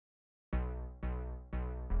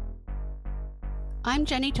I'm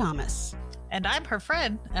Jenny Thomas. And I'm her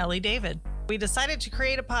friend, Ellie David. We decided to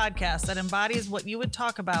create a podcast that embodies what you would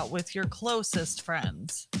talk about with your closest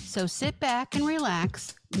friends. So sit back and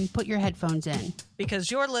relax and put your headphones in.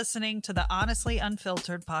 Because you're listening to the Honestly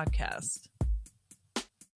Unfiltered podcast.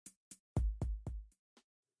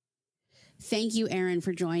 Thank you, Erin,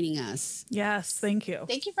 for joining us. Yes, thank you.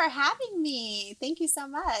 Thank you for having me. Thank you so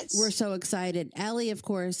much. We're so excited. Ellie, of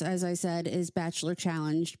course, as I said, is Bachelor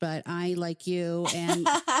challenged, but I, like you, am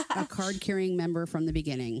a card-carrying member from the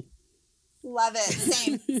beginning. Love it.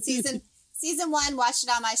 Same. Season 1, watched it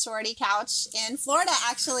on my sorority couch in Florida,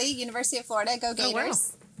 actually. University of Florida. Go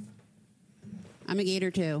Gators. Oh, wow. I'm a Gator,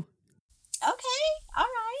 too. Okay. All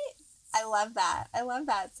right. I love that. I love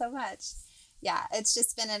that so much. Yeah, it's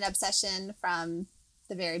just been an obsession from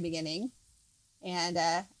the very beginning. And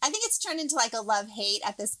I think it's turned into like a love-hate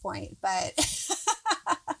at this point, but...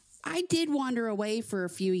 I did wander away for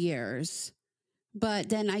a few years, but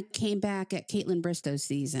then I came back at Caitlin Bristow's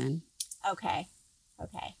season. Okay.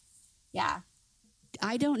 Yeah.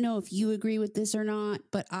 I don't know if you agree with this or not,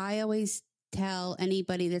 but I always tell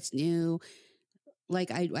anybody that's new,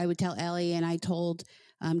 like I would tell Ellie, and I told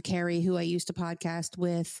Carrie, who I used to podcast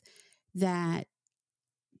with, that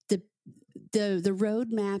the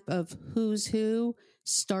roadmap of who's who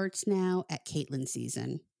starts now at Caitlin's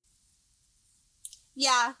season.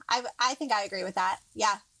 Yeah, I think I agree with that.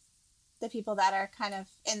 Yeah. The people that are kind of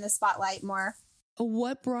in the spotlight more.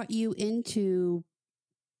 What brought you into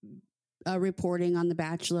reporting on The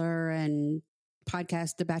Bachelor and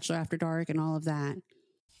podcast The Bachelor After Dark and all of that?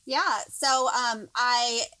 Yeah. So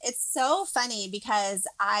it's so funny because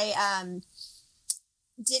I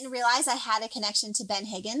didn't realize I had a connection to Ben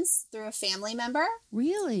Higgins through a family member.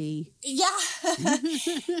 Really? Yeah.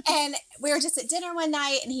 And we were just at dinner one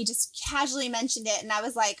night and he just casually mentioned it. And I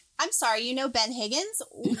was like, I'm sorry, you know Ben Higgins?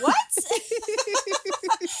 What?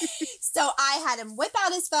 So I had him whip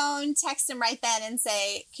out his phone, text him right then and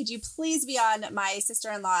say, could you please be on my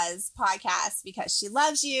sister-in-law's podcast because she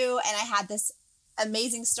loves you. And I had this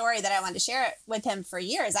amazing story that I wanted to share with him for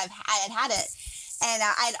years. I had it. And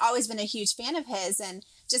I'd always been a huge fan of his. And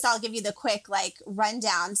just I'll give you the quick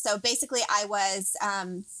rundown. So basically I was,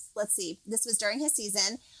 this was during his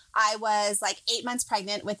season. I was 8 months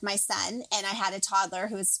pregnant with my son. And I had a toddler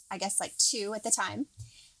who was, I guess, 2 at the time.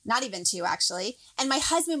 Not even 2, actually. And my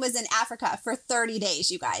husband was in Africa for 30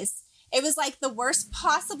 days, you guys. It was the worst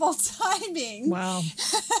possible timing. Wow.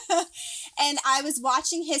 And I was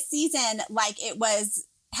watching his season like it was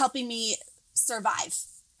helping me survive.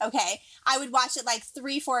 Okay. I would watch it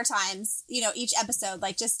 3-4 times, each episode,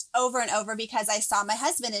 just over and over because I saw my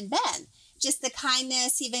husband and Ben. Just the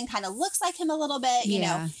kindness, he even kind of looks like him a little bit, you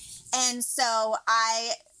know. And so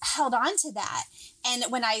I held on to that. And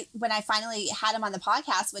when I finally had him on the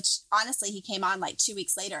podcast, which honestly, he came on 2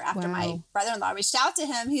 weeks later after my brother-in-law reached out to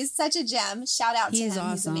him. He's such a gem. Shout out to him.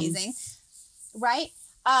 Awesome. He's amazing. Right.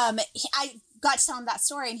 I got to tell him that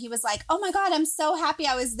story and he was like, oh my God, I'm so happy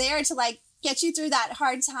I was there to get you through that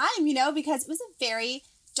hard time, because it was a very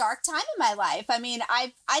dark time in my life. I mean,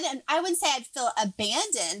 I wouldn't say I'd feel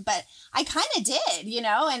abandoned, but I kind of did,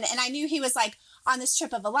 and I knew he was on this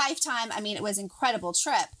trip of a lifetime. I mean, it was an incredible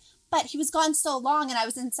trip, but he was gone so long and I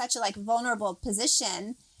was in such a vulnerable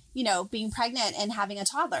position, being pregnant and having a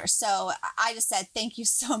toddler. So I just said, thank you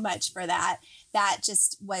so much for that. That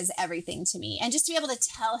just was everything to me. And just to be able to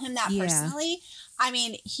tell him that personally, I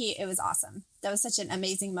mean, it was awesome. That was such an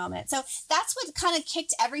amazing moment. So that's what kind of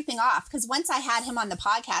kicked everything off. Because once I had him on the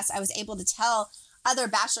podcast, I was able to tell other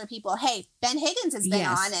Bachelor people, hey, Ben Higgins has been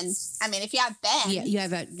on. And I mean, if you have Ben,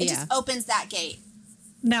 it just opens that gate.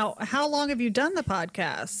 Now, how long have you done the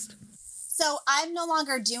podcast? So I'm no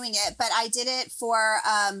longer doing it, but I did it for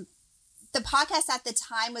the podcast at the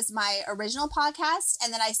time was my original podcast.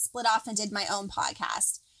 And then I split off and did my own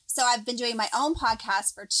podcast. So I've been doing my own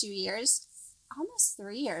podcast for 2 years. Almost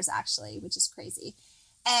 3 years, actually, which is crazy.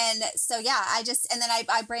 And so, yeah, and then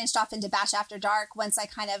I branched off into Batch After Dark once I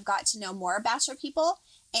kind of got to know more Bachelor people.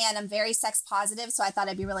 And I'm very sex positive. So I thought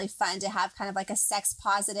it'd be really fun to have kind of a sex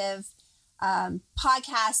positive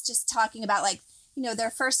podcast, just talking about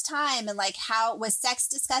their first time and how was sex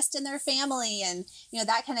discussed in their family and,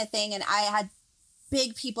 that kind of thing. And I had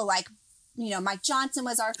big people Mike Johnson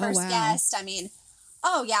was our first guest. I mean,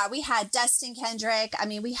 oh, yeah, we had Dustin Kendrick. I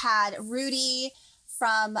mean, we had Rudy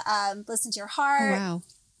from Listen to Your Heart. Wow.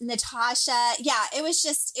 Natasha. Yeah, it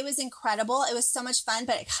was incredible. It was so much fun.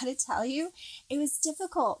 But I got to tell you, it was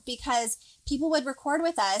difficult because people would record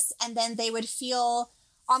with us and then they would feel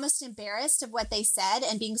almost embarrassed of what they said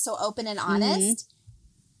and being so open and honest.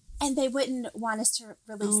 and they wouldn't want us to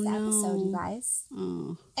release the episode, you guys.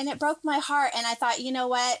 Oh. And it broke my heart. And I thought, you know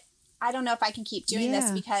what? I don't know if I can keep doing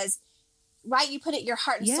this because, right, you put your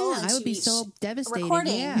heart and soul into I would be so devastated.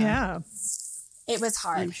 recording. Yeah. It was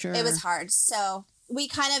hard. I'm sure. It was hard. So we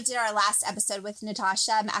kind of did our last episode with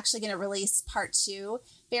Natasha. I'm actually going to release part 2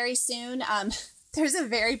 very soon. There's a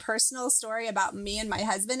very personal story about me and my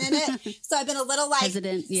husband in it. So I've been a little like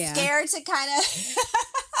scared to kind of,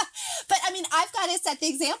 but I mean, I've got to set the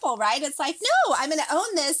example, right? It's like, no, I'm going to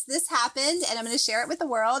own this. This happened and I'm going to share it with the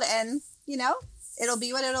world and, you know, it'll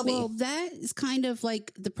be what it'll be. Well, that is kind of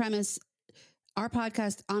like the premise. Our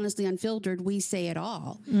podcast, Honestly Unfiltered, we say it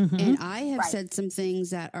all. Mm-hmm. And I have said some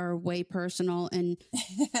things that are way personal and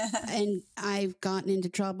I've gotten into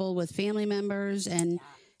trouble with family members and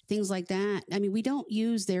things like that. I mean, we don't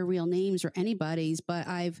use their real names or anybody's, but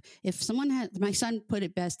if someone had, my son put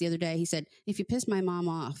it best the other day, he said, if you piss my mom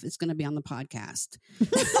off, it's going to be on the podcast.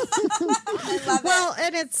 I love well,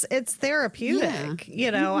 and it's therapeutic,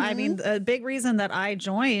 you know, I mean, a big reason that I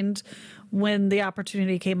joined when the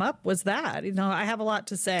opportunity came up was that, you know, I have a lot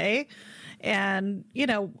to say. And, you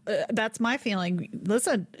know, that's my feeling.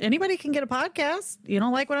 Listen, anybody can get a podcast. You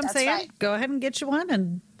don't like what I'm saying? Right. Go ahead and get you one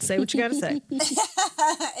and say what you got to say.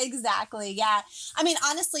 Exactly. Yeah. I mean,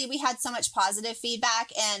 honestly, we had so much positive feedback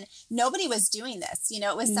and nobody was doing this. You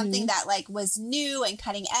know, it was something that like was new and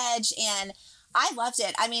cutting edge. And I loved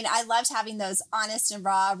it. I mean, I loved having those honest and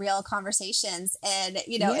raw, real conversations. And,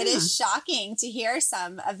 you know, it is shocking to hear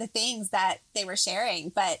some of the things that they were sharing.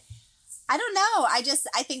 But I don't know.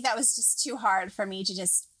 I think that was just too hard for me to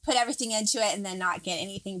just put everything into it and then not get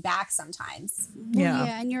anything back sometimes. Well,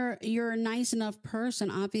 yeah. And you're a nice enough person,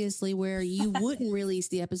 obviously, where you wouldn't release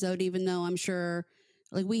the episode, even though I'm sure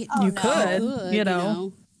like you could, you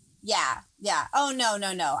know. Yeah. Yeah. Oh, no.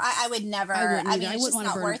 I would never. I mean, it's just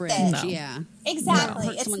not worth it. No. Yeah. Exactly.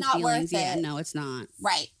 No. It's not worth it. Yeah, no, it's not.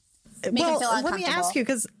 Right. Make them feel uncomfortable. Let me ask you,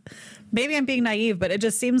 because maybe I'm being naive, but it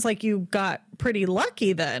just seems like you got pretty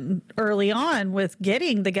lucky then early on with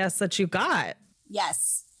getting the guests that you got.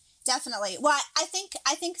 Yes, definitely. Well, I think,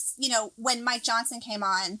 you know, when Mike Johnson came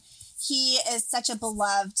on, he is such a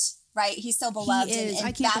beloved, right? He's so beloved. He is. In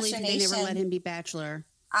I can't believe Bachelor they Nation. never let him be Bachelor.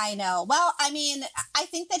 I know. Well, I mean, I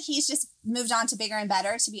think that he's just moved on to bigger and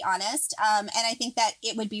better, to be honest. And I think that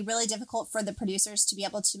it would be really difficult for the producers to be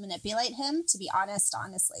able to manipulate him, to be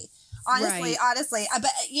honestly.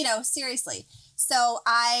 But, you know, seriously. So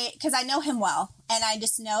because I know him well, and I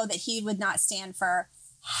just know that he would not stand for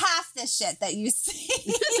half the shit that you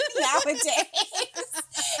see nowadays.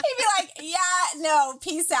 He'd be like, yeah, no,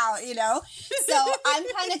 peace out, you know? So I'm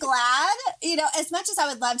kind of glad, you know, as much as I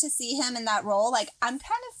would love to see him in that role, like, I'm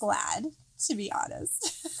kind of glad, to be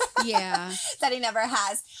honest. Yeah. That he never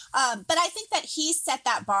has. But I think that he set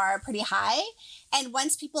that bar pretty high. And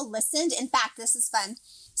once people listened, in fact, this is fun.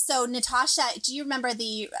 So Natasha, do you remember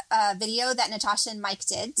the video that Natasha and Mike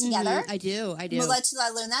did together? I do. Mula to la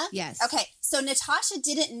Luna? Yes. Okay. So Natasha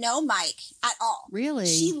didn't know Mike at all. Really?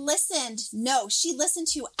 She listened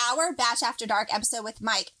to our Batch After Dark episode with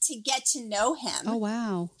Mike to get to know him. Oh,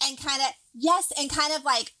 wow. And kind of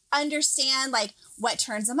like understand like what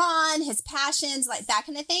turns him on, his passions, like that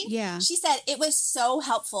kind of thing. Yeah. She said it was so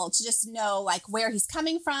helpful to just know like where he's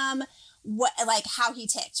coming from, what, like how he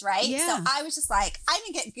ticked, right? Yeah. So I was just like, I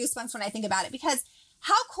even get goosebumps when I think about it because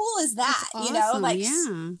how cool is that? That's you know, awesome. like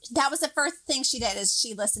yeah. That was the first thing she did is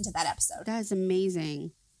she listened to that episode. That is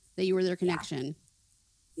amazing that you were their connection.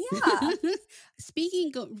 Yeah.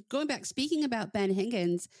 Speaking about Ben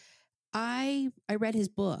Higgins, I read his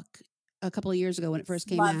book a couple of years ago when it first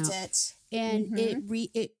came out. Loved it. And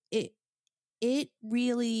it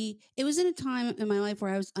really was in a time in my life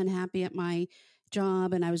where I was unhappy at my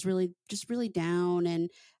job and I was really down, and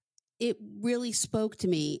it really spoke to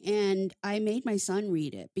me. And I made my son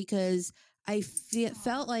read it because I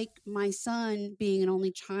felt like my son, being an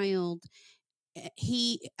only child,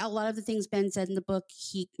 a lot of the things Ben said in the book,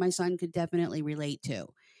 my son could definitely relate to.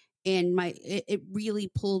 And it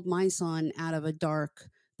really pulled my son out of a dark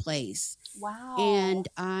place. Wow. And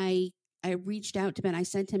I reached out to Ben. I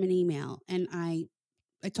sent him an email and I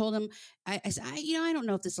told him, I said, I don't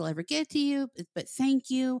know if this will ever get to you, but thank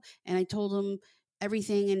you. And I told him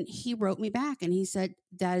everything, and he wrote me back and he said,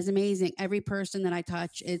 that is amazing. Every person that I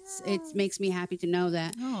touch, it makes me happy to know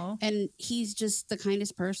that. Oh. And he's just the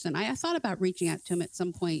kindest person. I thought about reaching out to him at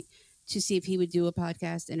some point to see if he would do a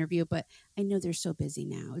podcast interview, but I know they're so busy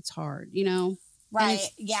now. It's hard, you know? Right.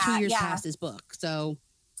 Yeah. 2 years past his book. So.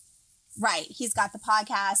 Right. He's got the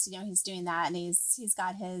podcast, you know, he's doing that, and he's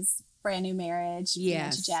got his brand new marriage,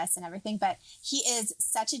 to Jess and everything, but he is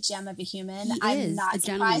such a gem of a human. I'm not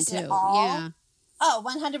surprised at all. Yeah. Oh,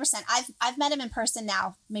 100%. I've met him in person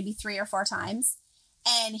now, maybe 3 or 4 times.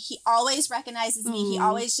 And he always recognizes me. He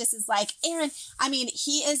always just is like, Erin, I mean,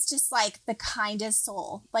 he is just like the kindest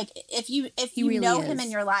soul. Like if you really know him in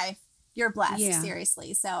your life, you're blessed,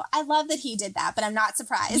 seriously. So I love that he did that, but I'm not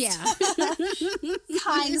surprised. Yeah.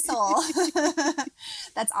 Kind soul.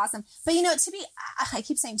 That's awesome. But you know, I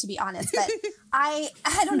keep saying to be honest, but I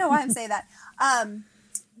don't know why I'm saying that.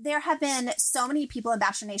 There have been so many people in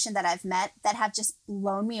Bachelor Nation that I've met that have just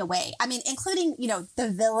blown me away. I mean, including, you know, the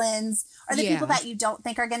villains or the people that you don't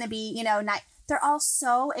think are going to be, you know, they're all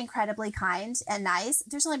so incredibly kind and nice.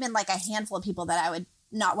 There's only been like a handful of people that I would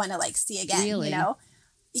not want to like see again, you know?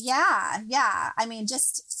 Yeah. Yeah. I mean,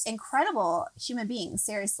 just incredible human beings.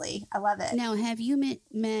 Seriously. I love it. Now, have you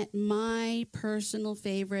met my personal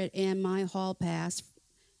favorite and my hall pass,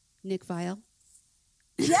 Nick Viall?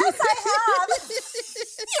 Yes, I have.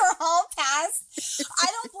 Your hall pass. I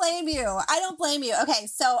don't blame you. Okay,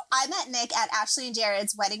 so I met Nick at Ashley and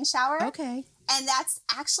Jared's wedding shower. Okay. And that's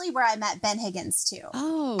actually where I met Ben Higgins too.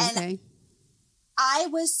 Oh, okay. And I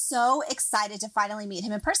was so excited to finally meet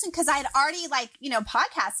him in person because I had already like, you know,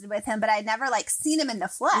 podcasted with him, but I'd never like seen him in the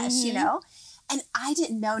flesh, you know? And I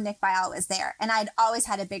didn't know Nick Viall was there. And I'd always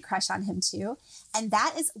had a big crush on him too. And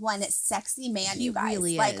that is one sexy man, you guys. He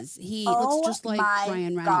really like, is. He looks just like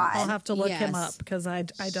Ryan Reynolds. God. I'll have to look him up because I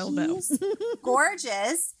don't know. He's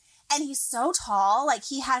gorgeous. And he's so tall. Like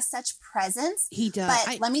he has such presence. He does.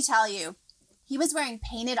 But let me tell you, he was wearing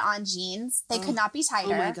painted on jeans. They could not be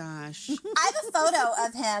tighter. Oh my gosh. I have a photo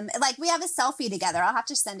of him. Like we have a selfie together. I'll have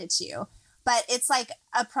to send it to you. But it's like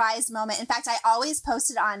a prized moment. In fact, I always post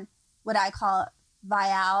it on what I call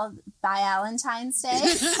Valentine's Day.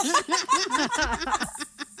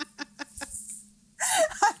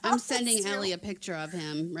 I'm sending Ellie a picture of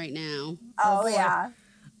him right now. Oh yeah.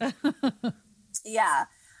 Yeah.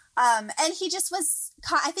 And he just was,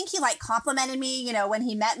 I think he like complimented me, you know, when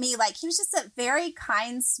he met me, like he was just a very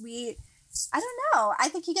kind, sweet, I don't know. I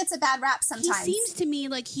think he gets a bad rap sometimes. He seems to me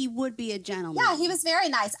like he would be a gentleman. Yeah, he was very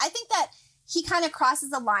nice. I think that he kind of crosses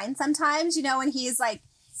the line sometimes, you know, when he's like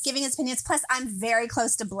giving his opinions. Plus, I'm very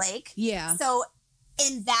close to Blake. Yeah. So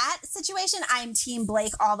in that situation, I'm team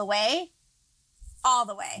Blake all the way. All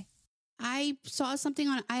the way. I saw something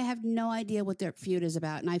on, I have no idea what their feud is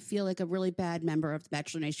about, and I feel like a really bad member of the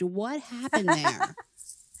Bachelor Nation. What happened there?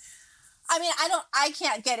 I mean, I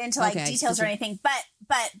can't get into like details or anything, but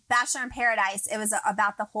Bachelor in Paradise, it was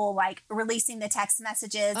about the whole like releasing the text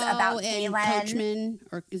messages about Galen. Coachman,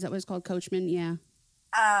 or is that what it's called? Coachman, yeah.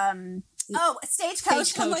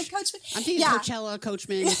 Stagecoach. I'm like, Coachman. I'm thinking Coachella,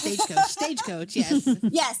 Coachman, Stagecoach, yes.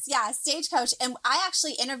 Yes, yeah, Stagecoach. And I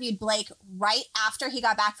actually interviewed Blake right after he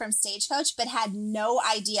got back from Stagecoach, but had no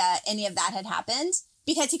idea any of that had happened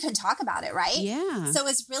because he couldn't talk about it, right? Yeah. So it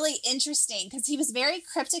was really interesting because he was very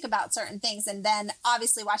cryptic about certain things. And then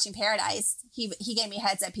obviously watching Paradise, he gave me a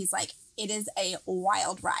heads up. He's like, it is a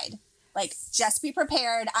wild ride. Like, just be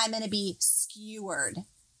prepared. I'm going to be skewered.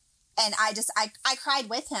 And I cried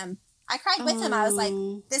with him. I was like,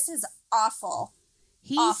 this is awful.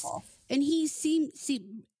 Awful. And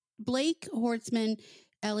Blake Hortzman,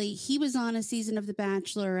 Ellie, he was on a season of The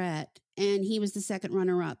Bachelorette and he was the second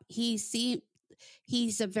runner up. He's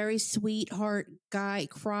a very sweetheart guy,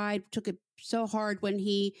 took it so hard when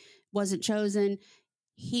he wasn't chosen.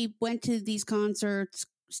 He went to these concerts,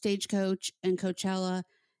 Stagecoach and Coachella,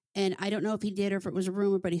 and I don't know if he did or if it was a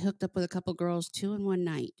rumor, but he hooked up with a couple girls 2 in one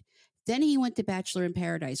night. Then he went to Bachelor in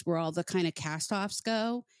Paradise, where all the kind of cast-offs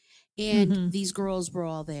go, and these girls were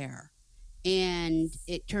all there. And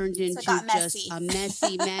it turned into just a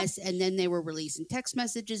messy mess. And then they were releasing text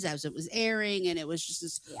messages as it was airing, and it was just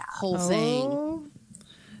this whole thing.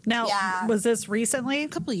 Now, was this recently? A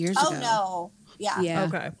couple of years ago. Oh, no. Yeah.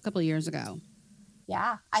 Okay. A couple of years ago.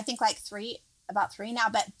 Yeah. I think like about 3 now.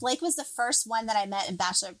 But Blake was the first one that I met in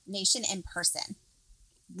Bachelor Nation in person.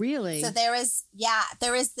 Really? So there was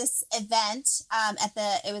this event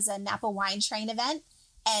it was a Napa Wine Train event,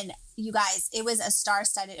 and you guys, it was a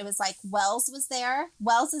star-studded. It was like Wells was there.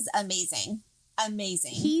 Wells is amazing.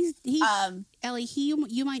 He's Ellie,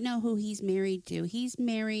 you might know who he's married to. He's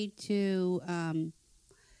married to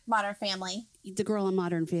Modern Family. The girl on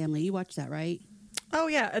Modern Family. You watched that, right? Oh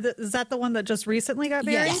yeah, is that the one that just recently got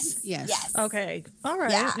married? Yes. Okay. All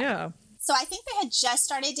right. Yeah. So I think they had just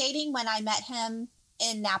started dating when I met him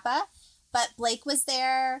in Napa, but Blake was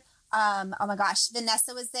there. Oh my gosh,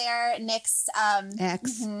 Vanessa was there. Nick's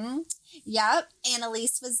ex. Yep.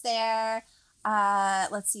 Annalise was there.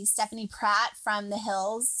 Let's see, Stephanie Pratt from The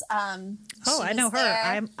Hills. I know her.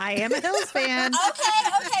 I am a Hills fan.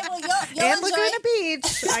 Okay. Well, you'll and Laguna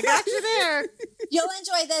Beach. I got you there. You'll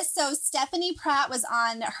enjoy this. So Stephanie Pratt was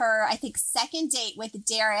on her, I think, second date with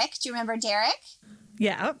Derek. Do you remember Derek?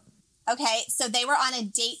 Yeah. Okay, so they were on a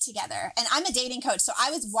date together, and I'm a dating coach, so I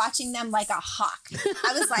was watching them like a hawk.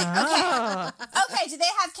 I was like, okay, do they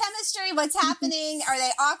have chemistry? What's happening? Are they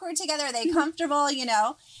awkward together? Are they comfortable? You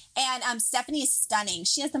know? And Stephanie is stunning.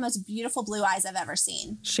 She has the most beautiful blue eyes I've ever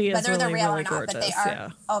seen. She is whether really, they're real really or not, gorgeous, but they are. yeah.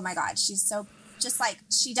 Oh my God, she's so just like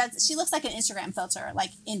she looks like an Instagram filter, like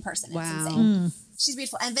in person. Wow. It's insane. She's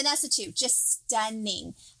beautiful, and Vanessa too, just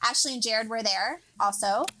stunning. Ashley and Jared were there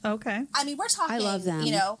also. Okay. I mean, we're talking. I love them.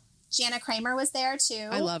 You know. Jana Kramer was there too.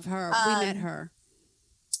 I love her. We met her.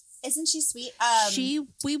 Isn't she sweet?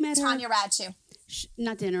 We met her. Tanya Rad too.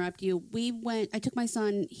 Not to interrupt you. I took my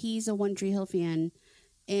son. He's a One Tree Hill fan.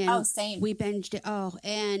 And same. We binged it.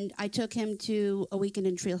 And I took him to a weekend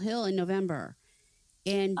in Tree Hill in November.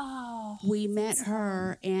 And we met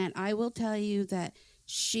her. And I will tell you that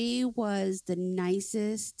she was the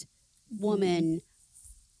nicest woman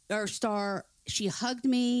or star. She hugged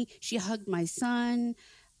me. She hugged my son.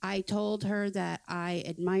 I told her that I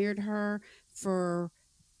admired her for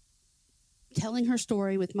telling her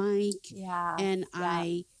story with Mike. Yeah. And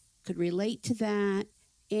I could relate to that.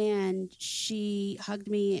 And she hugged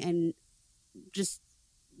me and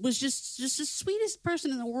was just the sweetest person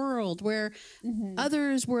in the world, where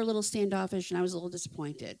others were a little standoffish and I was a little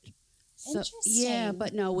disappointed. So, interesting. Yeah,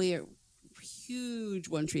 but no, we're huge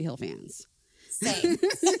One Tree Hill fans. Same.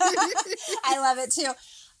 I love it too.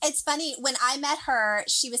 It's funny, when I met her,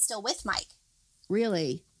 she was still with Mike.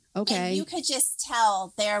 Really? Okay. And you could just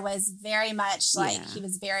tell there was very much like he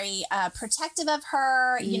was very protective of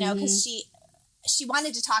her, you know, because she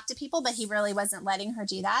wanted to talk to people, but he really wasn't letting her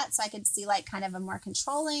do that. So I could see like kind of a more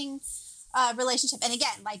controlling relationship. And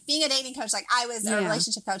again, like being a dating coach, like I was a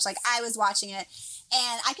relationship coach, like I was watching it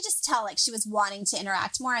and I could just tell like she was wanting to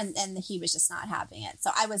interact more and he was just not having it. So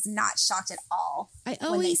I was not shocked at all. I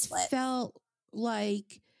always felt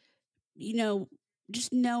like, you know,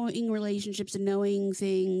 just knowing relationships and knowing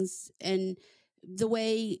things and the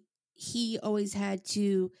way he always had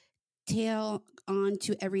to tail on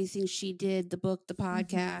to everything she did, the book, the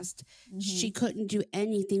podcast, she couldn't do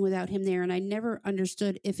anything without him there. And I never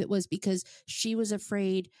understood if it was because she was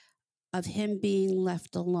afraid of him being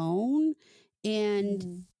left alone.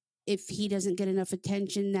 And if he doesn't get enough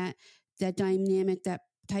attention, that dynamic, that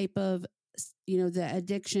type of, you know, the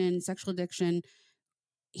addiction, sexual addiction,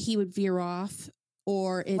 he would veer off,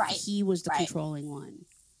 or if he was the controlling one.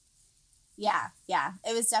 Yeah.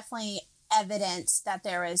 It was definitely evident that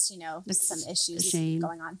there was, you know, some issues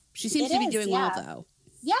going on. She seems to be doing well, though.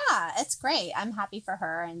 Yeah, it's great. I'm happy for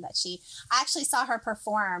her, and that I actually saw her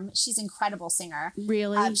perform. She's an incredible singer.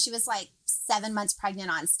 Really? She was like 7 months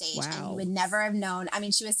pregnant on stage, and you would never have known. I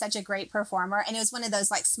mean, she was such a great performer, and it was one of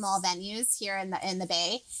those like small venues here in the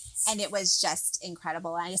Bay, and it was just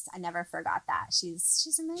incredible. And I never forgot that.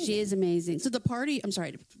 She's amazing. She is amazing. So the party, I'm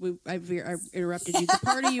sorry, I interrupted you. The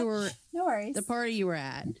party you were no worries. The party you were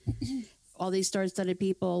at, all these star-studded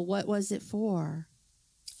people. What was it for?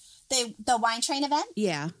 The wine train event?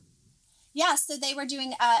 Yeah. Yeah, so they were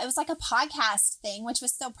doing, it was like a podcast thing, which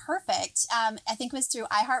was so perfect. I think it was through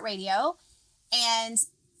iHeartRadio, and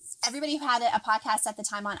everybody who had a podcast at the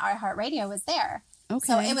time on iHeartRadio was there.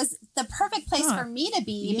 Okay. So it was the perfect place for me to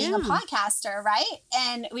be, being a podcaster, right?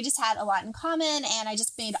 And we just had a lot in common, and I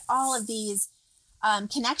just made all of these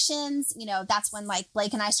connections. You know, that's when like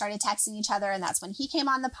Blake and I started texting each other, and that's when he came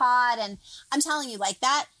on the pod. And I'm telling you, like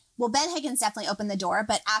that, well, Ben Higgins definitely opened the door,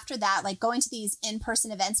 but after that, like going to these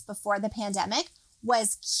in-person events before the pandemic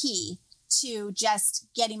was key to just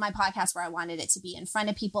getting my podcast where I wanted it to be, in front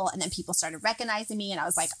of people. And then people started recognizing me, and I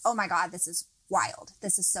was like, oh my God, this is wild.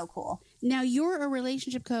 This is so cool. Now you're a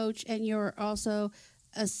relationship coach, and you're also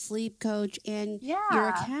a sleep coach, and you're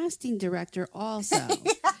a casting director also.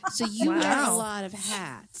 So you wear a lot of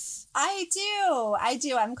hats. I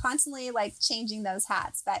do. I'm constantly like changing those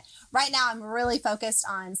hats. But right now I'm really focused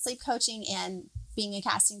on sleep coaching and being a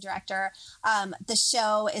casting director. The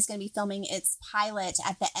show is going to be filming its pilot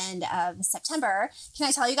at the end of September. Can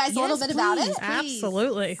I tell you guys a little bit about it?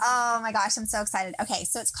 Absolutely. Oh my gosh, I'm so excited. Okay,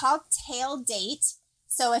 so it's called Tail Date.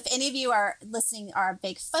 So if any of you are listening are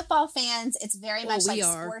big football fans, it's very much like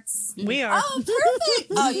sports. We are. Oh,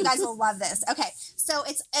 perfect. Oh, you guys will love this. Okay, so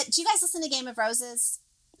it's do you guys listen to Game of Roses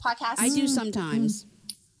podcast? I do sometimes.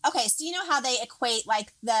 Okay, so you know how they equate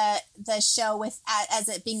like the show with as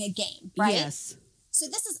it being a game, right? Yes. So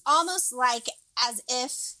this is almost like as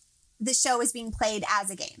if the show is being played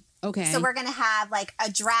as a game. Okay. So we're going to have like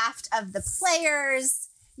a draft of the players,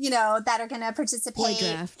 you know, that are going to participate. Boy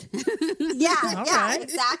draft. Yeah,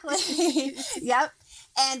 exactly. Yep.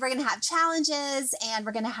 And we're going to have challenges, and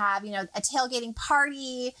we're going to have, you know, a tailgating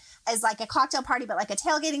party as like a cocktail party, but like a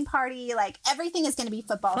tailgating party. Like everything is going to be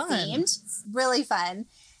football themed. Really fun.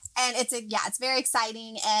 And it's very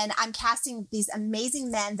exciting. And I'm casting these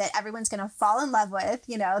amazing men that everyone's going to fall in love with.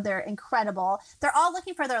 You know, they're incredible. They're all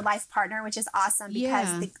looking for their life partner, which is awesome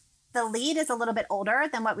because the lead is a little bit older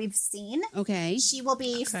than what we've seen. Okay. She will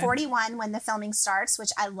be 41 when the filming starts,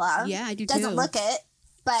 which I love. Yeah, I do too. Doesn't look it,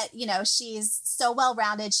 but, you know, she's so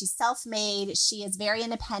well-rounded. She's self-made. She is very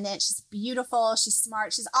independent. She's beautiful. She's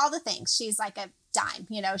smart. She's all the things. She's like a dime,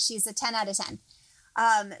 you know, she's a 10 out of 10.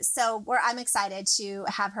 So I'm excited to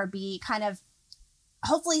have her be kind of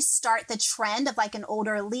hopefully start the trend of like an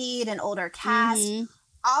older lead, an older cast. Mm-hmm.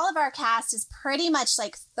 All of our cast is pretty much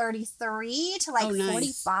like 33 to like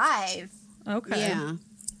 45. Okay. Yeah.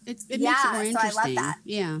 It makes it more interesting. So I love that.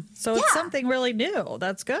 Yeah. So it's something really new.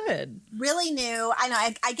 That's good. Really new. I know.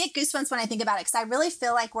 I get goosebumps when I think about it because I really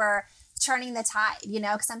feel like we're turning the tide, you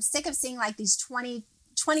know, because I'm sick of seeing like these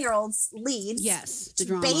 20-year-olds leads. Yes. The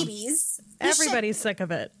drama. Babies. Everybody's sick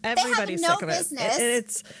of it. Everybody's sick of it.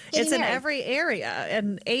 It's in every area,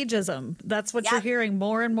 and ageism. That's what you're hearing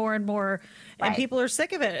more and more and more. And people are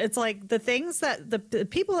sick of it. It's like the things that the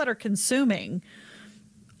people that are consuming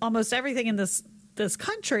almost everything in this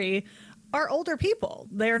country are older people.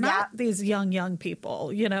 They're not these young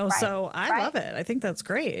people, you know, so I love it. I think that's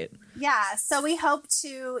great. Yeah. So we hope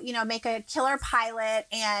to, you know, make a killer pilot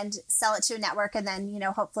and sell it to a network. And then, you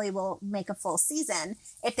know, hopefully we'll make a full season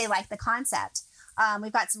if they like the concept.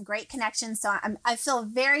 We've got some great connections. So I feel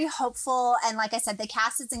very hopeful. And like I said, the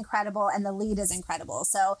cast is incredible and the lead is incredible.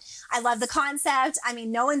 So I love the concept. I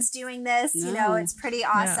mean, no one's doing this, you know, it's pretty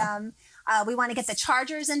awesome. We want to get the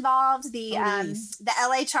Chargers involved, the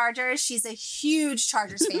LA Chargers. She's a huge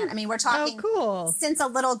Chargers fan. I mean, we're talking since a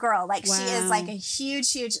little girl. Like she is like a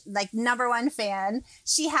huge, like #1 fan.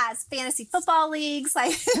 She has fantasy football leagues.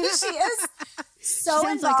 Like she is so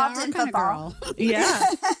involved in football. Yeah.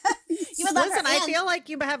 You would love Listen, her. I feel like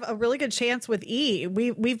you have a really good chance with E.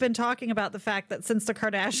 We've been talking about the fact that since the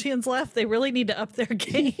Kardashians left, they really need to up their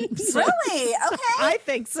games. Really? Okay. I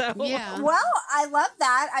think so. Yeah. Well, I love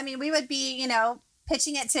that. I mean, we would be, you know,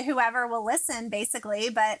 pitching it to whoever will listen, basically.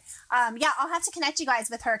 But I'll have to connect you guys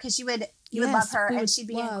with her because you would love her and she'd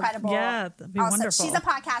be incredible. Yeah, that'd be wonderful. She's a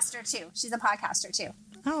podcaster too.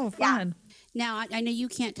 Oh, fun. Now, I know you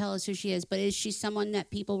can't tell us who she is, but is she someone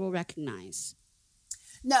that people will recognize?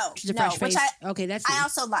 No, she's a fresh face. Okay, that's I nice.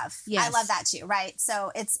 also love. Yes. I love that too, right?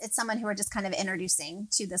 So it's someone who we're just kind of introducing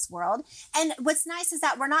to this world. And what's nice is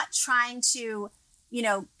that we're not trying to, you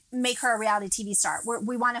know, make her a reality TV star.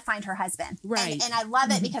 We want to find her husband. Right. And I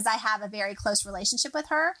love it because I have a very close relationship with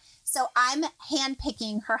her. So I'm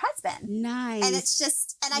handpicking her husband. Nice. And it's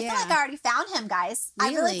just, and I feel like I already found him, guys.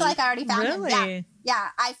 Really? I really feel like I already found him. Really? Yeah.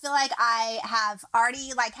 I feel like I have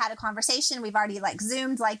already like had a conversation. We've already like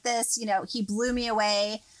Zoomed like this. You know, he blew me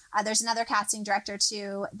away. There's another casting director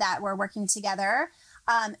too that we're working together.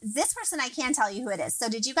 This person, I can tell you who it is. So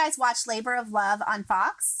did you guys watch Labor of Love on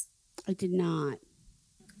Fox? I did not.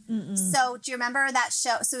 Mm-mm. So do you remember that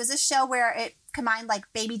show? So it was a show where it combined like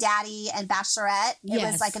Baby Daddy and Bachelorette. It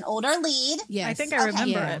was like an older lead. Yes. I think I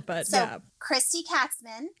remember it, but so Christy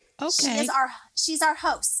Katzman. Okay. She's our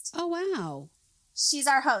host. Oh, wow. She's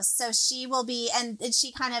our host. So she will be, and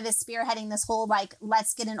she kind of is spearheading this whole, like,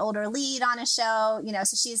 let's get an older lead on a show, you know,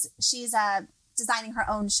 so she's designing her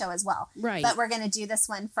own show as well. Right. But we're going to do this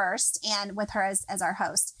one first and with her as our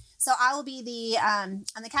host. So I will be I'm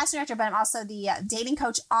the casting director, but I'm also the dating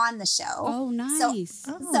coach on the show. Oh, nice.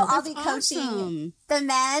 So I'll be coaching the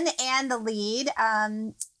men and the lead.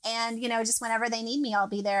 And, you know, just whenever they need me, I'll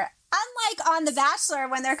be there. Unlike on The Bachelor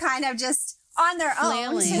when they're kind of just on their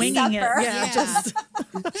own. Winging it. Yeah. Just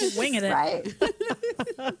winging it. Right.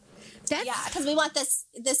 Because we want this,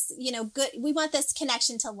 you know, we want this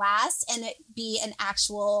connection to last and it be an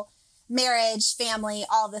actual marriage, family,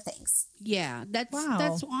 all the things. Yeah, that's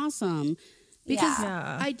awesome. Because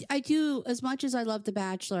I do, as much as I love The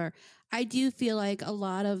Bachelor, I do feel like a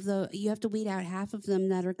lot of you have to weed out half of them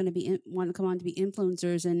that are going to want to come on to be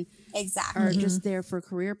influencers and are just there for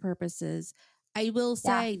career purposes. I will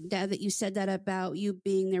say that you said that about you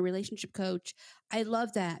being their relationship coach. I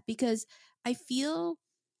love that because I feel,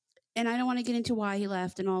 and I don't want to get into why he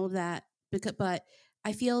left and all of that, but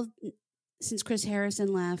I feel since Chris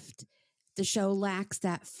Harrison left, the show lacks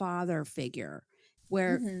that father figure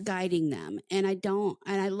where guiding them. And I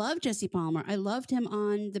love Jesse Palmer. I loved him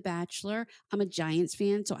on The Bachelor. I'm a Giants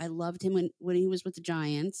fan, so I loved him when he was with the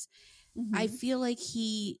Giants. I feel like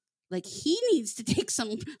he like he needs to take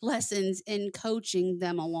some lessons in coaching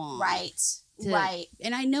them along. Right. Right.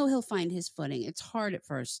 And I know he'll find his footing. It's hard at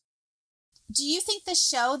first. Do you think the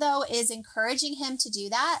show, though, is encouraging him to do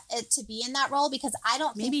that, to be in that role? Because I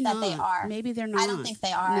don't think Maybe that not. they are. Maybe they're not. I don't think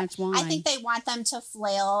they are. And that's why. I think they want them to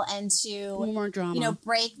flail and to, more drama.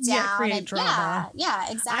 break down. Create drama.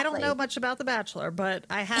 Yeah, exactly. I don't know much about The Bachelor, but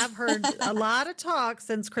I have heard a lot of talk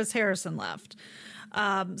since Chris Harrison left.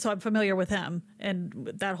 So I'm familiar with him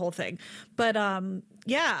and that whole thing. But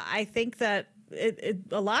I think that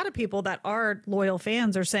a lot of people that are loyal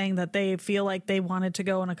fans are saying that they feel like they wanted to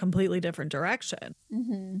go in a completely different direction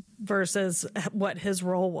versus what his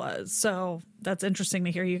role was. So that's interesting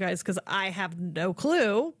to hear you guys, because I have no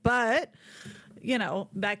clue, but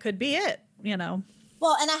that could be it,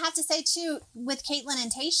 Well, and I have to say too, with Caitlyn and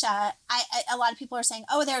Tayshia, a lot of people are saying,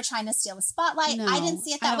 "Oh, they were trying to steal the spotlight." No, I didn't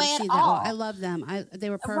see it that way at that all. I love them. They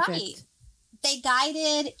were perfect. Right. They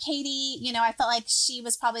guided Katie. I felt like she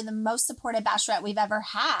was probably the most supportive bachelorette we've ever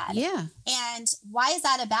had. Yeah. And why is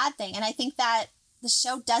that a bad thing? And I think that the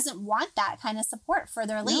show doesn't want that kind of support for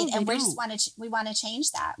their lead, and we want to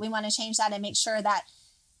change that. We want to change that and make sure that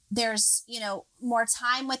there's more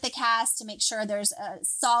time with the cast, to make sure there's a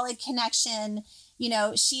solid connection.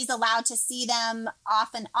 She's allowed to see them off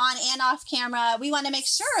and on and off camera. We want to make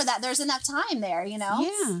sure that there's enough time there,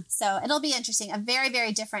 Yeah. So it'll be interesting. A very,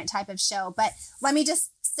 very different type of show. But let me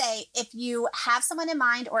just say, if you have someone in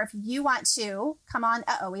mind, or if you want to come on,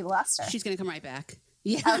 we lost her. She's going to come right back.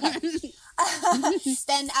 Yeah. Okay.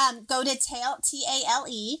 Then go to TALE,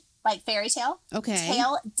 like fairy tale. Okay.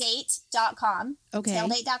 Taildate.com. Okay.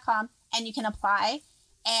 Taildate.com. And you can apply.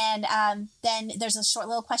 And then there's a short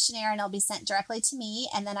little questionnaire, and it'll be sent directly to me.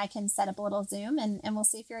 And then I can set up a little Zoom, and we'll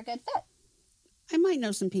see if you're a good fit. I might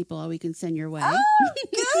know some people we can send your way. Oh,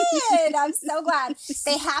 good. I'm so glad.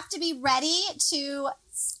 They have to be ready to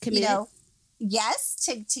commit. Yes,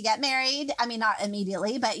 to get married. I mean, not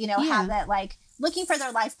immediately, but, have that, like, looking for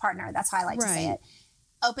their life partner. That's how I like to say it.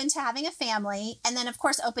 Open to having a family. And then, of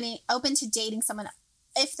course, open to dating someone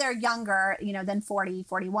if they're younger, than 40,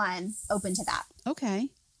 41, open to that. Okay.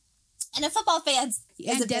 And a football fan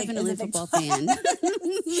is definitely a football fan.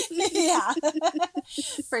 Yeah,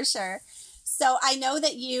 for sure. So I know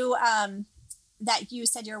that you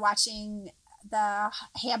said you're watching the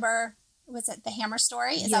Hammer. Was it the Hammer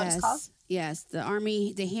story? Is that what it's called? Yes, the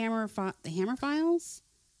Hammer Files.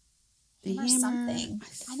 Hammer something.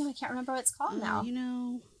 I know. I can't remember what it's called now.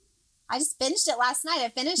 I just binged it last night. I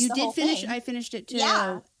finished. You the did whole finish. thing. I finished it too.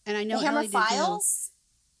 Yeah, and I know the Hammer Ellie Files.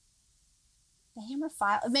 The Hammer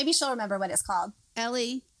Files. Maybe she'll remember what it's called.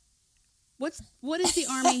 Ellie, what is the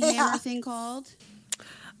Army Hammer thing called?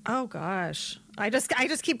 Oh gosh, I just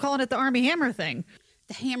keep calling it the Army Hammer thing.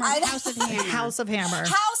 The Hammer House of Hammer. House of Hammer.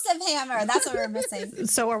 House of Hammer. That's what we're missing.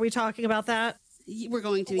 So are we talking about that? We're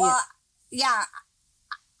going to. Well, yeah.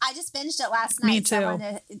 I just binged it last night. Me too.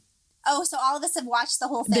 So all of us have watched the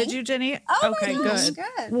whole thing. Did you, Jenny? Oh, okay, my gosh, good.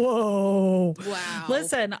 Good. Whoa. Wow.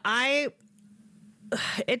 Listen,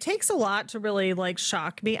 it takes a lot to really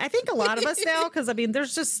shock me. I think a lot of us now, because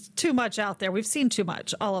there's just too much out there. We've seen too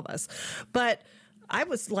much, all of us. But I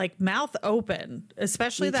was mouth open,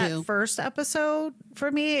 especially that first episode for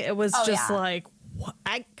me. It was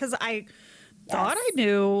because I thought I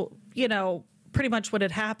knew, pretty much what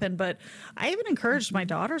had happened, but I even encouraged my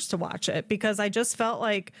daughters to watch it, because I just felt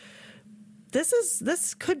like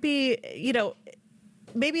this could be,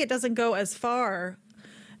 maybe it doesn't go as far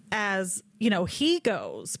as, he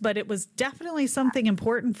goes, but it was definitely something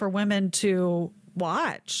important for women to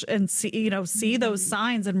watch and see those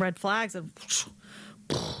signs and red flags, and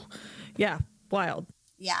yeah, wild.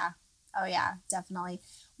 Yeah. Oh yeah, definitely.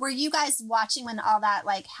 Were you guys watching when all that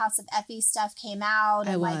House of Effie stuff came out?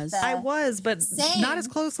 And, I was, but not as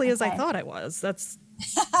closely as I thought I was. That's,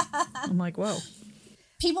 I'm like, whoa.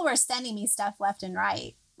 People were sending me stuff left and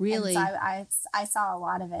right. Really? And so I saw a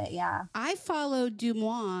lot of it. Yeah. I followed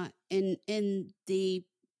Dumois in the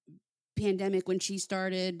pandemic when she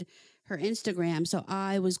started her Instagram. So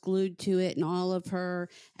I was glued to it, and all of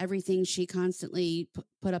everything she constantly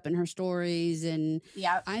put up in her stories. And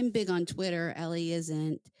I'm big on Twitter. Ellie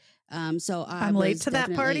isn't. So I'm late to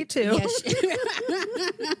that party too. Yes.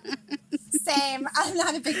 Same. I'm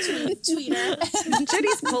not a big tweeter.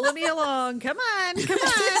 Jenny's pulling me along. Come on.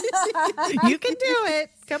 You can do it.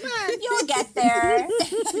 Come on. You'll get there.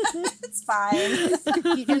 It's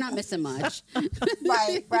fine. You're not missing much.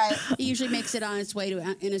 Right. He usually makes it on its way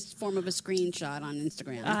in a form of a screenshot on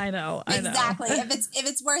Instagram. I know. Exactly. If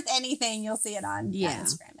it's worth anything, you'll see it on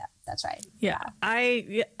Instagram. That's right. Yeah.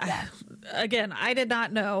 Again, I did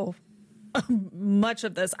not know much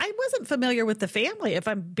of this. I wasn't familiar with the family, if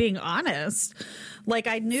I'm being honest. Like,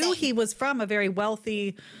 I knew he was from a very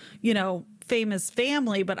wealthy, famous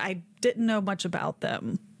family, but I didn't know much about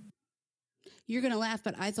them. You're going to laugh,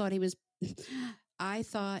 but I thought I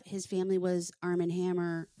thought his family was Arm &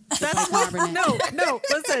 Hammer. That's what, no,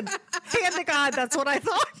 listen, hand to God, that's what I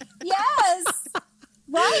thought. Yes.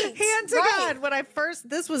 Right. Hand to God.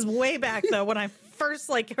 This was way back though, when I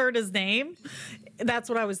first heard his name, that's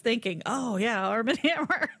what I was thinking. Oh yeah, Arm &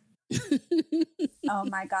 Hammer. Oh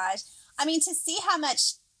my gosh. I mean, to see how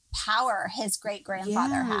much power his great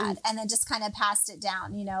grandfather had and then just kind of passed it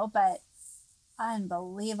down, but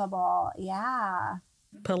unbelievable. Yeah.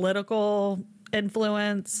 Political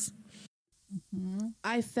influence. Mm-hmm.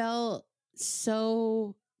 I felt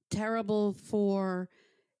so terrible for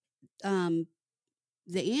the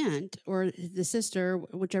aunt or the sister,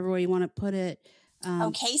 whichever way you want to put it.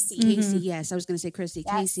 Casey. Casey, yes. I was going to say Christy.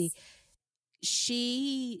 Yes. Casey.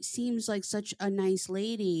 She seems like such a nice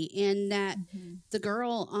lady. And that the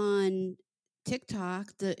girl on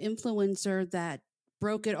TikTok, the influencer that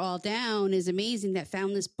broke it all down, is amazing, that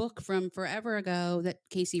found this book from forever ago that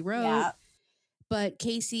Casey wrote. Yeah. But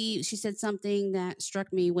Casey, she said something that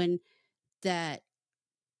struck me and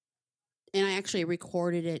I actually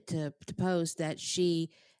recorded it to post, that she,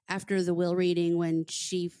 after the will reading, when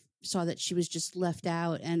she saw that she was just left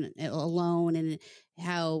out and alone, and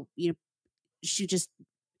how, she just,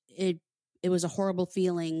 it was a horrible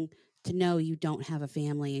feeling to know you don't have a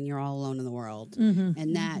family and you're all alone in the world.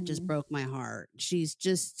 And that just broke my heart. She's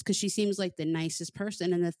just, because she seems like the nicest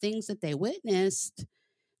person, and the things that they witnessed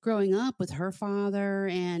growing up with her father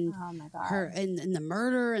and her and the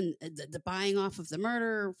murder and the buying off of the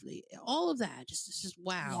murder, all of that, just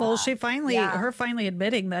wow. Well, she finally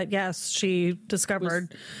admitting that, yes, she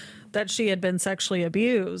discovered that she had been sexually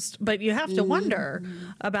abused. But you have to wonder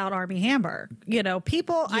about Armie Hammer.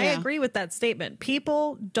 People, I agree with that statement.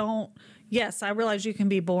 People don't, yes, I realize you can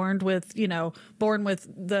be born with the,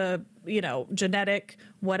 genetic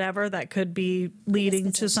whatever that could be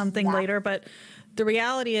leading to something later. But the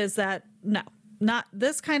reality is that, no, not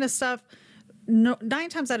this kind of stuff. No, 9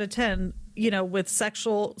 times out of 10, with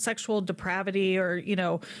sexual depravity or,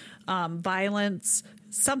 violence,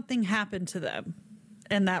 something happened to them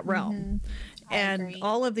in that realm. And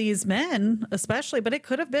all of these men, especially, but it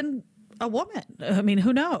could have been a woman. I mean,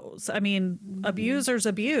 who knows? I mean, abusers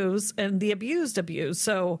abuse and the abused abuse.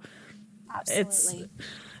 So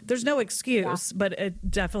there's no excuse, but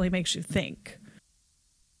it definitely makes you think.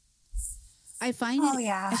 I find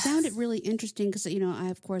I found it really interesting because,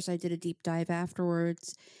 I did a deep dive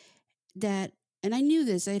afterwards and I knew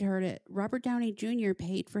this, I'd heard it. Robert Downey Jr.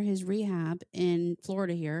 paid for his rehab in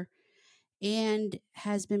Florida here and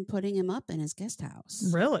has been putting him up in his guest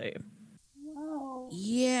house. Really? Whoa.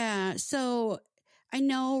 Yeah. So I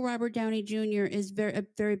know Robert Downey Jr. is a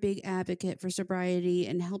very big advocate for sobriety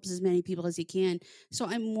and helps as many people as he can. So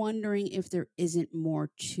I'm wondering if there isn't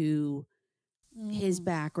more to his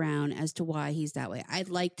background as to why he's that way. I'd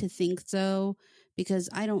like to think so, because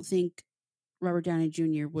I don't think Robert Downey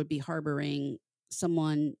Jr. would be harboring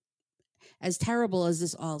someone as terrible as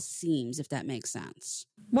this all seems, if that makes sense.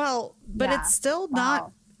 Well, but it's still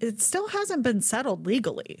not, it still hasn't been settled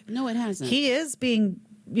legally. No, it hasn't. He is being,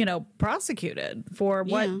 prosecuted for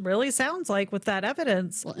what really sounds like with that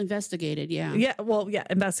evidence. Well, investigated. Yeah. Yeah. Well, yeah.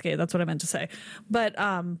 Investigated. That's what I meant to say. But,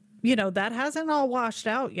 that hasn't all washed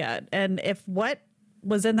out yet. And if what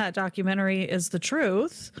was in that documentary is the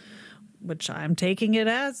truth, which I'm taking it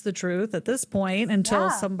as the truth at this point until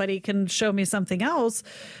somebody can show me something else,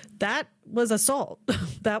 that was assault.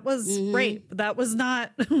 That was rape. That was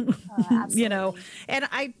not, and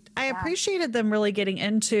I appreciated them really getting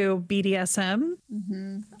into BDSM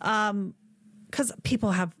because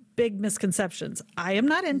people have big misconceptions. I am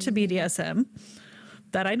not into BDSM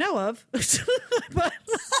that I know of, but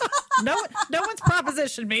no one's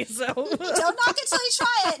propositioned me. So don't knock it till you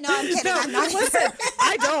try it. No, I'm kidding. I'm not listen,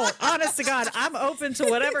 I don't. Honest to God, I'm open to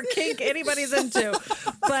whatever kink anybody's into.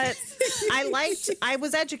 But I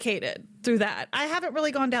was educated through that. I haven't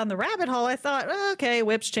really gone down the rabbit hole. I thought, okay,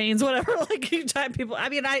 whips, chains, whatever. Like you type people. I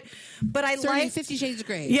mean, I like 50 Shades of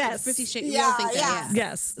Grey. Yes, 50 Shades.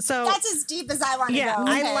 Yes. So that's as deep as I want to go.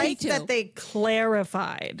 Okay. I like that they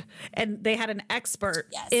clarified and they had an expert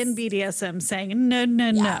in BDSM saying,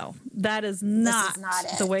 no, that is not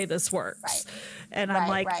the way this works. Right. And I'm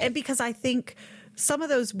like, and because I think some of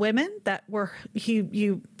those women that were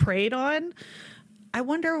you preyed on, I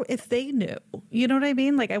wonder if they knew. You know what I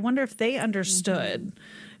mean? Like, I wonder if they understood.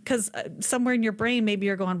 Because somewhere in your brain, maybe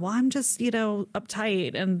you're going, well, I'm just,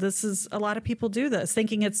 uptight. And this is, a lot of people do this,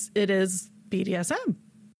 thinking it is BDSM.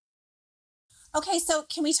 Okay, so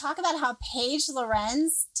can we talk about how Paige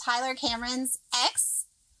Lorenz, Tyler Cameron's ex,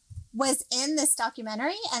 was in this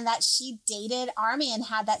documentary and that she dated Army and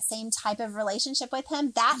had that same type of relationship with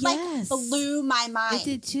him? That like blew my mind. It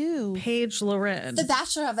did too. Paige Lorenz. The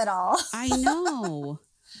bachelor of it all. I know.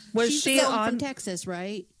 Was she from Texas,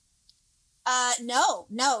 right? No.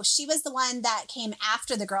 She was the one that came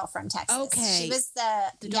after the girl from Texas. Okay. She was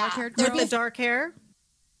the dark-haired girl? With the dark hair?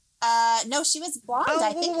 No, she was blonde. Oh,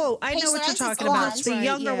 I think. whoa. I know what you're talking about. The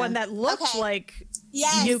younger one that looked like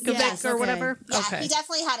Yukovic or whatever. Yeah, okay. He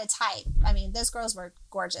definitely had a type. I mean, those girls were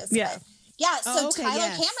gorgeous. Yeah. But yeah. So Tyler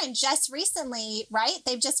Cameron just recently, right?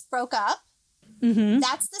 They've just broke up. Mm-hmm.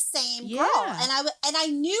 That's the same girl, and I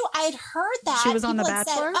knew I had heard that she was on The People had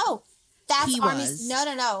Bachelor. Said, oh, that's He Army's. was.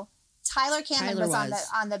 No. Tyler Cameron was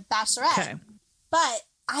on the Bachelorette. Okay. But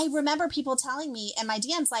I remember people telling me in my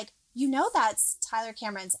DMs, like, you know, that's Tyler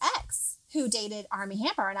Cameron's ex who dated Armie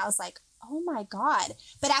Hammer. And I was like, oh my God.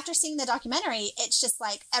 But after seeing the documentary, it's just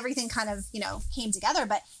like everything kind of, came together.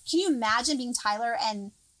 But can you imagine being Tyler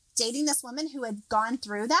and dating this woman who had gone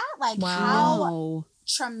through that? Like how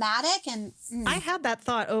traumatic. And I had that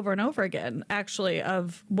thought over and over again, actually,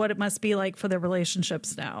 of what it must be like for their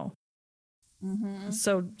relationships now. Mm-hmm.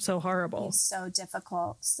 So horrible. It's so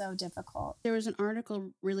difficult. There was an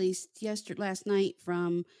article released last night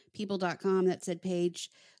from people.com that said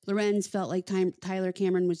Paige Lorenz felt like Tyler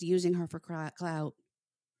Cameron was using her for clout.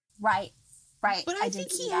 Right. But I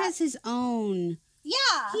think he has his own.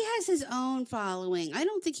 Yeah. He has his own following. I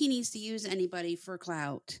don't think he needs to use anybody for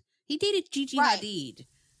clout. He dated Gigi Hadid.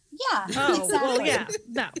 Yeah. Oh, exactly. well, yeah.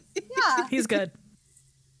 No. Yeah. He's good.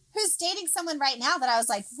 Who's dating someone right now that I was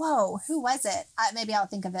like, whoa, who was it? Maybe I'll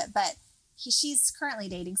think of it, but she's currently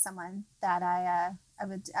dating someone that I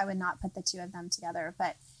would not put the two of them together.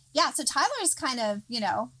 But yeah, so Tyler's kind of,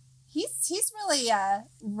 he's really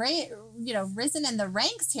risen in the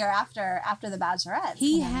ranks here after the Bachelorette.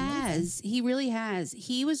 He has. He really has.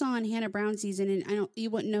 He was on Hannah Brown season, and you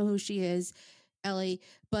wouldn't know who she is, Ellie,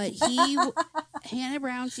 but Hannah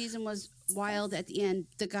Brown season was wild at the end.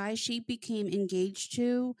 The guy she became engaged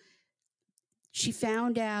to, she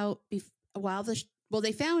found out they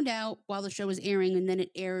found out while the show was airing, and then it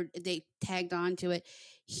aired, they tagged on to it.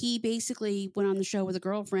 He basically went on the show with a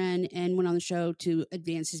girlfriend and went on the show to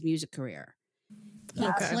advance his music career. He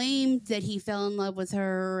claimed that he fell in love with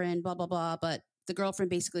her and blah, blah, blah, but the girlfriend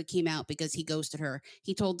basically came out because he ghosted her.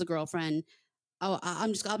 He told the girlfriend, oh,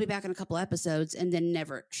 I'll be back in a couple episodes, and then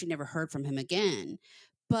she never heard from him again.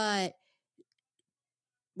 But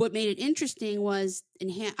what made it interesting was,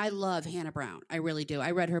 I love Hannah Brown. I really do.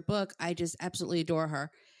 I read her book. I just absolutely adore her.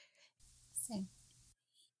 Same.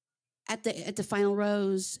 At the final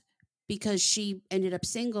rose, because she ended up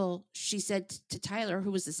single, she said to Tyler,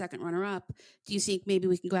 who was the second runner-up, do you think maybe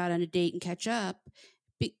we can go out on a date and catch up?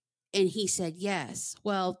 And he said yes.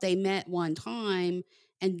 Well, they met one time,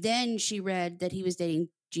 and then she read that he was dating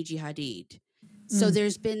Gigi Hadid. So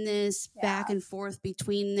there's been this back and forth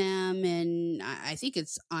between them, and I think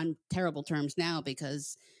it's on terrible terms now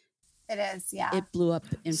because it is, yeah. It blew up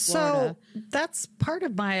in Florida. So that's part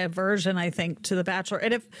of my aversion, I think, to The Bachelor.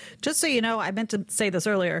 And just so you know, I meant to say this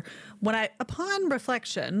earlier. Upon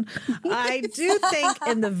reflection, I do think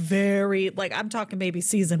in the I'm talking maybe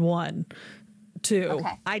season 1, 2,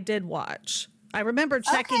 I did watch. I remember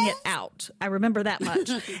checking it out. I remember that much.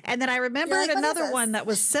 And then I remembered another one that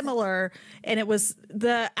was similar, and it was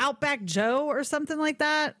the Outback Joe or something like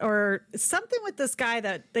that, or something with this guy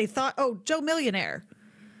that they thought, Joe Millionaire.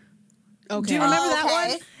 Okay. Do you remember that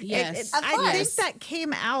one? Yes. I think that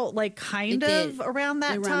came out kind of around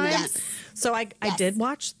that time. Yes. So I did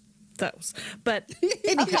watch those. But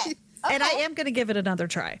anyway. Okay. And I am going to give it another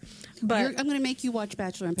try. But I'm going to make you watch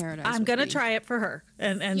Bachelor in Paradise. I'm going to try it for her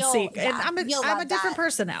and see. Yeah, and I'm a different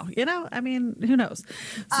person now. I mean, who knows?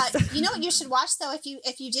 You know what you should watch though?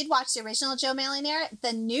 If you did watch the original Joe Millionaire,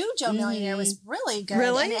 the new Joe Millionaire was really good.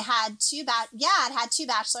 Really? And it had two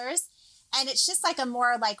bachelors, and it's just like a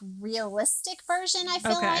more realistic version. I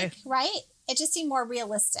feel like, right? It just seemed more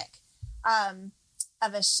realistic. Of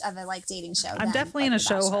a dating show. I'm definitely in a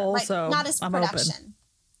show hole, so not as I'm production. open.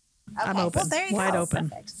 Okay. I'm open, well, there you wide go. open.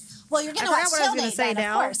 Perfect. Well, you're going to I watch forgot what I was going to say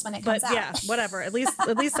now, of course, when it comes out. Yeah, whatever. At least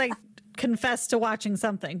I confessed to watching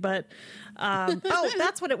something. But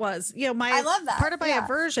that's what it was. I love that. Part of my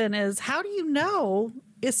aversion is, how do you know,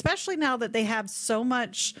 especially now that they have so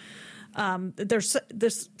much.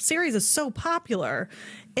 This series is so popular.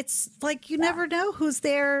 It's like you never know who's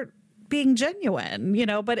there being genuine.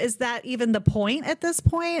 But is that even the point at this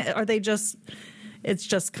point? Are they just? It's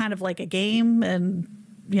just kind of like a game and.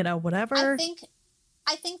 Whatever. I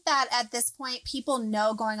I think that at this point, people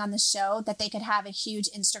know going on the show that they could have a huge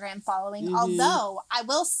Instagram following. Although I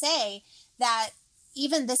will say that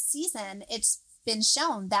even this season, it's been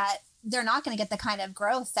shown that they're not going to get the kind of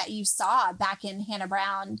growth that you saw back in Hannah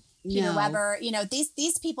Brown, Peter Weber. You know,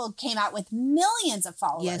 these people came out with millions of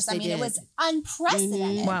followers. Yes, I mean, did. It was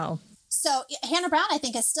unprecedented. Wow. So Hannah Brown, I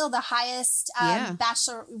think, is still the highest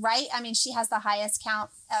Bachelor, right? I mean, she has the highest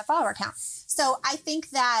follower count. So I think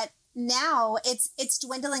that now it's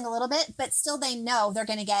dwindling a little bit, but still they know they're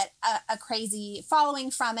going to get a crazy following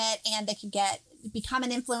from it, and they can become an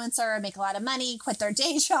influencer, make a lot of money, quit their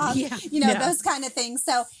day job, those kind of things.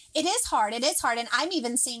 So it is hard. And I'm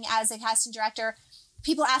even seeing, as a casting director,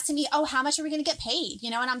 people asking me, oh, how much are we going to get paid?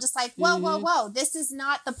 And I'm just like, whoa. This is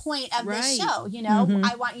not the point of this show.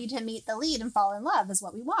 I want you to meet the lead and fall in love is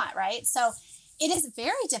what we want. Right. So it is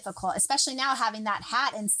very difficult, especially now having that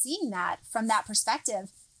hat and seeing that from that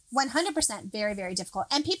perspective. 100% very, very difficult.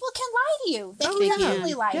 And people can lie to you. They can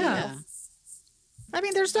definitely lie to you. I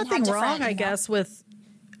mean, there's nothing wrong, I guess,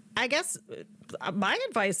 my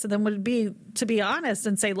advice to them would be to be honest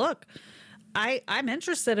and say, look, I'm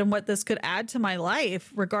interested in what this could add to my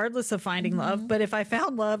life, regardless of finding love. But if I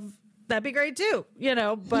found love, that'd be great too,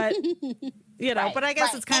 but, but I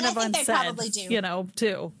guess it's kind of unsaid,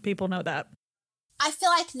 too. People know that. I feel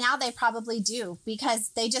like now they probably do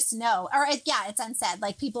because they just know, or it's unsaid.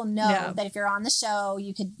 Like people know that if you're on the show,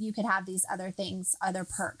 you could have these other things, other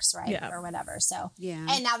perks, right? Yeah. Or whatever. So,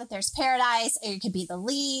 and now that there's Paradise, or you could be the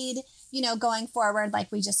lead, going forward,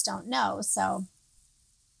 like we just don't know. So,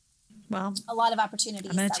 well, a lot of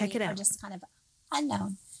opportunities I'm going to check it out. Are just kind of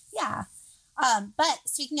unknown. Yeah. But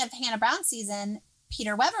speaking of Hannah Brown season,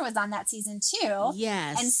 Peter Weber was on that season too.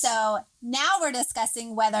 Yes. And so now we're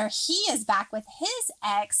discussing whether he is back with his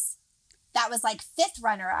ex that was like fifth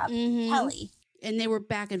runner-up, Kelly. And they were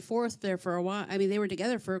back and forth there for a while. I mean, they were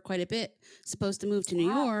together for quite a bit, supposed to move to New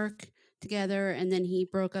York together. And then he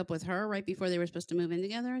broke up with her right before they were supposed to move in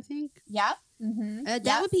together, I think. Yep. Mm-hmm.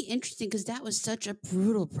 That would be interesting because that was such a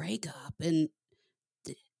brutal breakup. And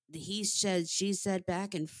he said, she said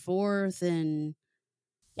back and forth, and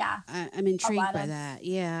I'm intrigued by that.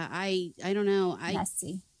 Yeah, I don't know.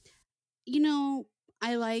 Messy.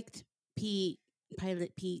 I liked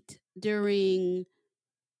Pilot Pete during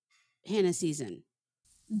Hannah season.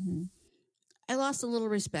 Mm-hmm. I lost a little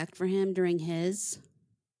respect for him during his.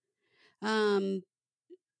 But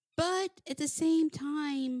at the same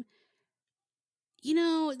time,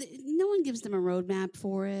 no one gives them a roadmap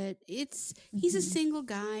for it. He's a single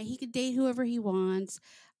guy. He could date whoever he wants.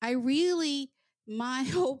 My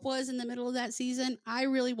hope was in the middle of that season, I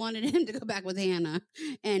really wanted him to go back with Hannah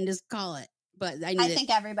and just call it. But I think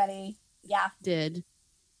everybody, did.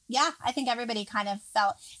 Yeah, I think everybody kind of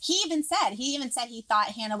felt. He even said he thought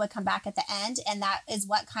Hannah would come back at the end, and that is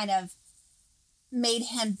what kind of made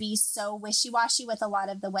him be so wishy-washy with a lot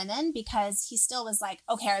of the women, because he still was like,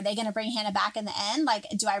 okay, are they going to bring Hannah back in the end? Like,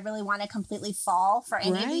 do I really want to completely fall for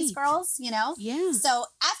any of these girls? Yeah. So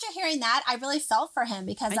after hearing that, I really felt for him,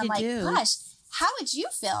 because I'm like, gosh, how would you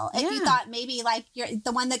feel if you thought maybe like you're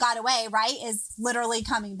the one that got away, right, is literally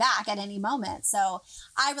coming back at any moment? So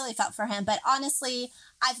I really felt for him. But honestly,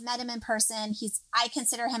 I've met him in person. I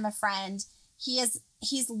consider him a friend. He's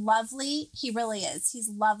lovely. He really is. He's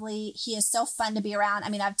lovely. He is so fun to be around. I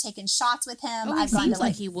mean, I've taken shots with him. Oh, I've gone to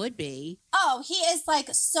like he would be. Oh, he is like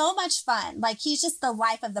so much fun. Like he's just the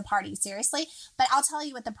life of the party, seriously. But I'll tell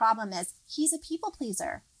you what the problem is. He's a people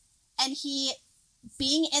pleaser. And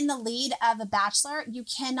being in the lead of a Bachelor, you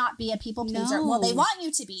cannot be a people pleaser. No. Well, they want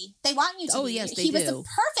you to be. They want you to be. Oh, yes, they He do. was the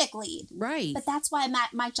perfect lead. Right. But that's why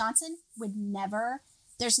Mike Johnson would never,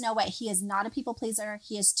 there's no way. He is not a people pleaser.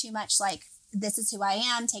 He is too much like, this is who I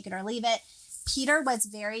am, take it or leave it. Peter was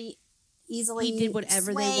very easily He did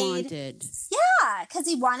whatever swayed. they wanted. Yeah, because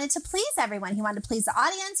he wanted to please everyone. He wanted to please the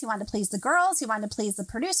audience. He wanted to please the girls. He wanted to please the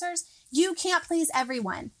producers. You can't please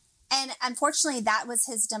everyone. And unfortunately, that was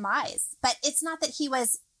his demise. But it's not that it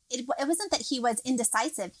wasn't that he was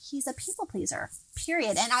indecisive. He's a people pleaser,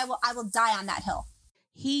 period. And I will die on that hill.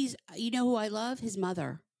 You know who I love? His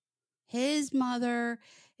mother. His mother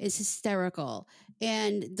is hysterical.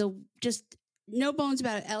 And just no bones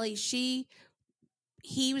about it. Ellie, he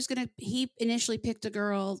initially picked a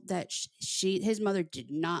girl that his mother did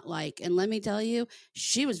not like. And let me tell you,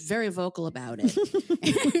 she was very vocal about it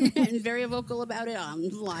and very vocal about it on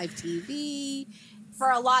live TV for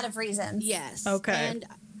a lot of reasons. Yes. Okay. And,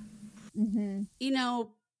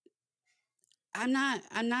 I'm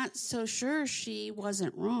not so sure she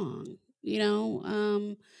wasn't wrong,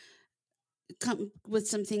 with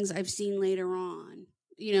some things I've seen later on.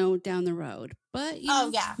 down the road. But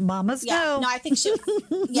yeah, mamas know. No, I think she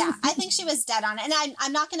was dead on it. And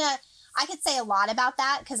I'm not gonna. I could say a lot about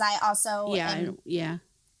that because I also am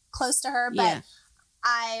close to her, but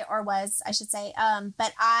I should say,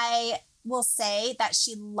 but I will say that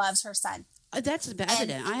she loves her son. That's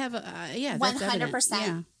evident. I have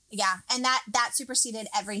 100%. Yeah, and that superseded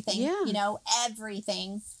everything. Yeah.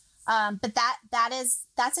 Everything. But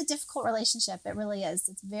that's a difficult relationship. It really is.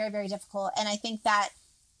 It's very, very difficult. And I think that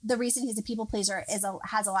the reason he's a people pleaser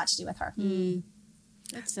has a lot to do with her. Mm.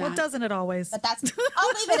 Well, doesn't it always? But I'll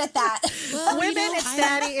leave it at that. Well, women, it's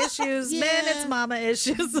daddy issues. Men, it's mama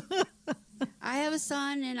issues. I have a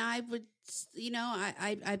son, and I would,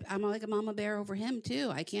 I'm like a mama bear over him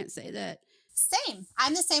too. I can't say that. Same.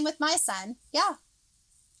 I'm the same with my son. Yeah.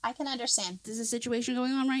 I can understand. There's a situation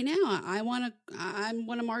going on right now. I want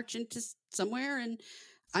to march into somewhere, and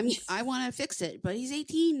I want to fix it, but he's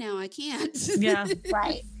 18 now. I can't. Yeah.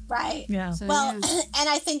 Right. Yeah. So, and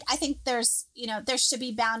I think there's, there should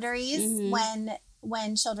be boundaries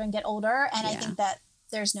when children get older. And I think that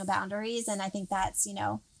there's no boundaries. And I think that's,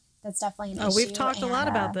 that's definitely an issue. We've talked a lot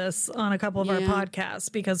about this on a couple of our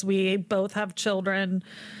podcasts because we both have children.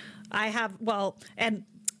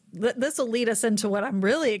 This will lead us into what I'm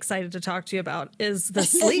really excited to talk to you about is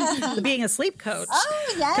being a sleep coach.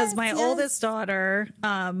 Oh, yes. Because my oldest daughter,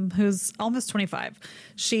 who's almost 25,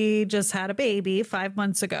 she just had a baby 5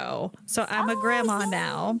 months ago. So I'm a grandma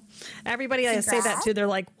now. Everybody I say that to, they're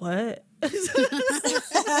like, what?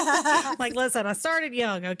 Like, listen, I started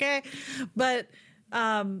young, okay? But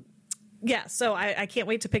so I can't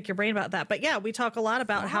wait to pick your brain about that. But we talk a lot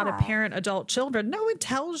about how to parent adult children. No one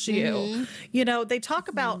tells you. They talk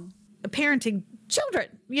about parenting children,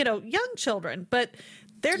 young children, but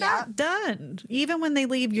they're not done. Even when they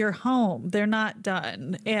leave your home, they're not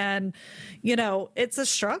done. And, it's a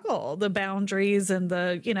struggle, the boundaries and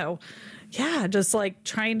the, just like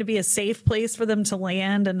trying to be a safe place for them to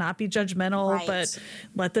land and not be judgmental, but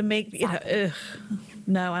let them make,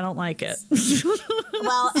 no, I don't like it.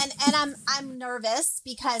 Well, and I'm nervous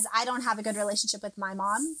because I don't have a good relationship with my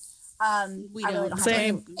mom. We I don't. Really don't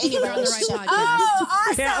Same. have any We're on the right podcast. Oh,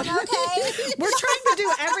 awesome. Yeah. Okay. We're trying to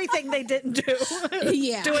do everything they didn't do.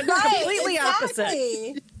 Yeah. Do it completely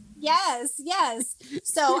opposite. Yes.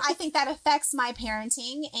 So I think that affects my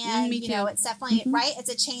parenting, and Me too. it's definitely right. It's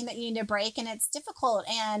a chain that you need to break, and it's difficult.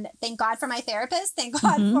 And thank God for my therapist. Thank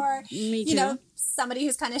God for Me too. somebody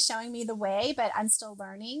who's kind of showing me the way. But I'm still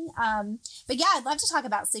learning. But yeah, I'd love to talk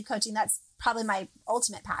about sleep coaching. That's probably my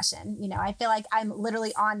ultimate passion. I feel like I'm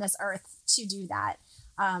literally on this earth to do that.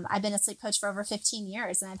 I've been a sleep coach for over 15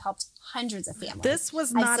 years, and I've helped hundreds of families. This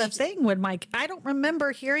was not a thing when I don't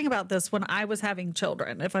remember hearing about this when I was having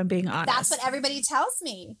children, if I'm being honest. That's what everybody tells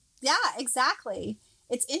me. Yeah, exactly.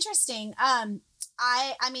 It's interesting. I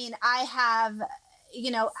have,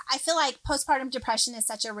 I feel like postpartum depression is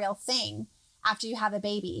such a real thing after you have a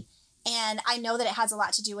baby. And I know that it has a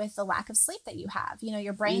lot to do with the lack of sleep that you have.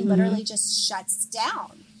 Your brain literally just shuts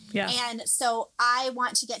down. Yeah. And so I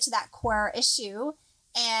want to get to that core issue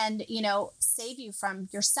and, save you from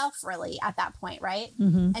yourself really at that point. Right.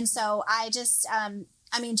 Mm-hmm. And so I just,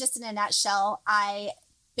 just in a nutshell, I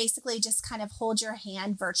basically just kind of hold your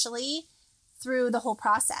hand virtually through the whole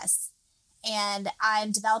process. And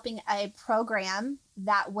I'm developing a program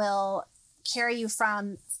that will carry you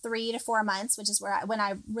from 3 to 4 months, which is when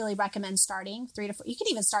I really recommend starting 3 to 4. You can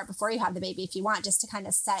even start before you have the baby if you want, just to kind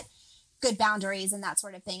of set good boundaries and that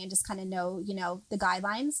sort of thing, and just kind of know, the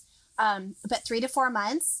guidelines. But 3 to 4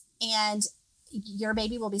 months, and your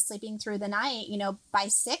baby will be sleeping through the night, by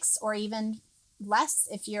 6 or even less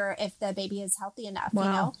if the baby is healthy enough,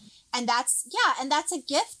 and that's a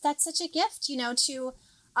gift. That's such a gift, to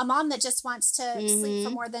a mom that just wants to sleep for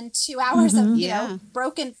more than 2 hours of,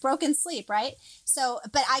 broken sleep. Right. So,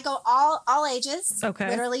 but I go all ages. Okay.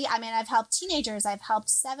 Literally. I've helped teenagers. I've helped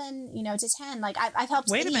 7, to 10. Like I've helped.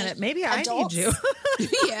 Wait a minute. Maybe adults. I need you.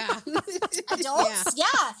 Yeah. Adults.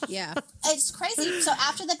 Yeah. It's crazy. So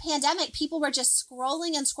after the pandemic, people were just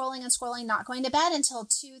scrolling, not going to bed until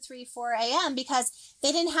 2, 3, 4 a.m. because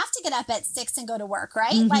they didn't have to get up at 6 and go to work.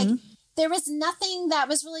 Right. Like there was nothing that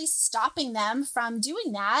was really stopping them from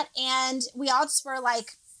doing that. And we all just were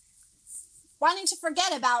like wanting to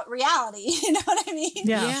forget about reality. You know what I mean?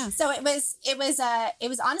 Yeah. So it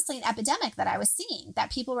was honestly an epidemic that I was seeing,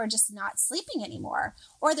 that people were just not sleeping anymore,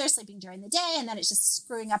 or they're sleeping during the day and then it's just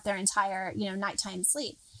screwing up their entire, nighttime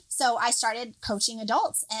sleep. So I started coaching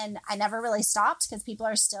adults, and I never really stopped because people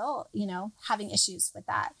are still, having issues with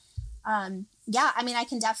that. Yeah, I mean, I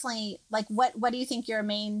can definitely, like, what do you think your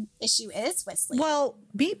main issue is with sleep? Well,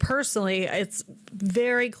 me personally, it's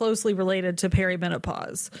very closely related to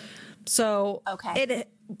perimenopause. So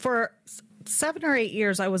for 7 or 8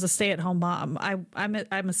 years, I was a stay-at-home mom. I'm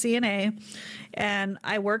a CNA, and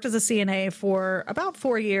I worked as a CNA for about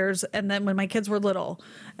 4 years. And then when my kids were little,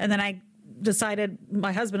 and then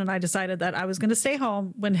my husband and I decided that I was going to stay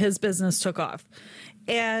home when his business took off.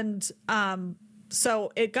 And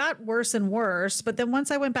so it got worse and worse. But then once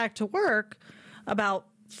I went back to work about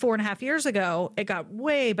 4.5 years ago, it got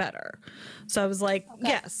way better. So I was like,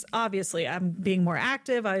 yes, obviously I'm being more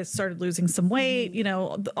active. I started losing some weight, you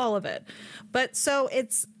know, all of it. But so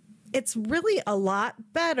it's really a lot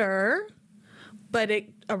better, but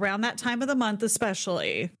around that time of the month,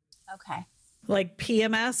 especially. Okay. Like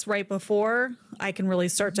PMS right before, I can really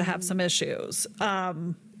start to have some issues.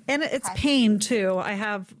 And it's pain too. I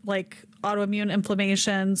have like autoimmune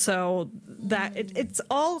inflammation. So that it's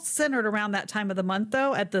all centered around that time of the month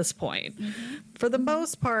though, at this point. For the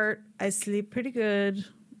most part, I sleep pretty good.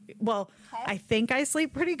 Well, I think I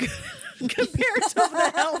sleep pretty good compared to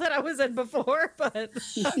the hell that I was in before, but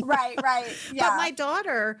right. Yeah. But my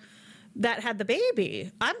daughter that had the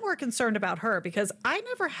baby, I'm more concerned about her because I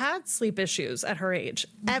never had sleep issues at her age,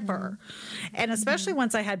 ever. And especially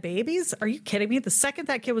once I had babies, are you kidding me? The second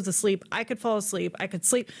that kid was asleep, I could fall asleep. I could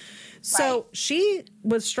sleep. So she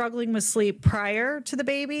was struggling with sleep prior to the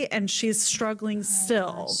baby, and she's struggling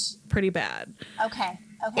still pretty bad. Okay.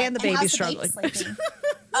 And the baby's struggling.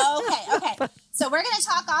 Okay. So we're going to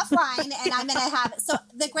talk offline, and I'm going to have, so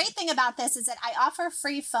the great thing about this is that I offer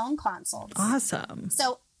free phone consults. Awesome.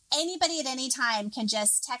 So anybody at any time can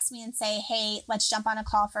just text me and say, hey, let's jump on a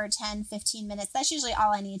call for 10, 15 minutes. That's usually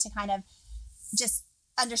all I need to kind of just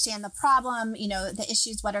understand the problem, you know, the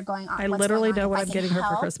issues, what are going on. I literally know what I'm getting her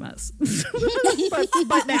for Christmas.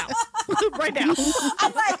 but now, right now.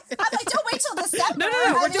 I'm like, don't wait till December.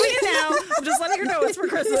 No, we're doing it now. I'm just letting her know it's for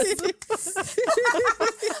Christmas.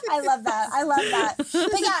 I love that.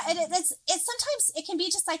 But yeah, it's sometimes it can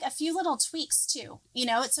be just like a few little tweaks too, you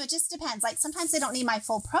know, so it just depends. Like sometimes they don't need my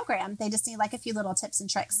full program. They just need like a few little tips and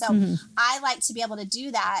tricks. So I like to be able to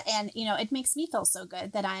do that. And, you know, it makes me feel so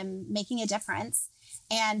good that I'm making a difference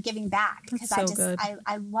and giving back, because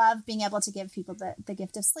I love being able to give people the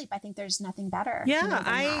gift of sleep. I think there's nothing better.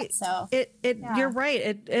 Yeah, you're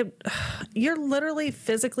right. You're literally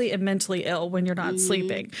physically and mentally ill when you're not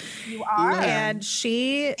sleeping. You are. And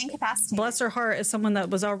she, bless her heart, is someone that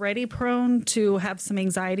was already prone to have some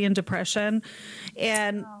anxiety and depression.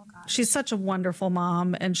 And she's such a wonderful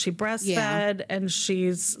mom, and she breastfed, and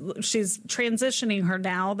she's transitioning her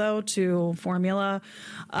now though to formula.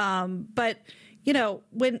 But you know,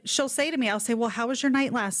 when she'll say to me, I'll say, well, how was your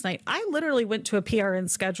night last night? I literally went to a PRN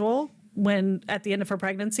schedule at the end of her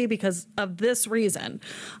pregnancy because of this reason.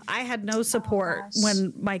 I had no support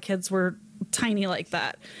when my kids were tiny like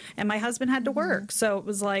that, and my husband had to work. So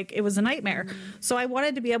it was a nightmare. So I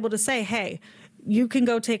wanted to be able to say, hey, you can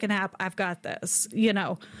go take a nap. I've got this, you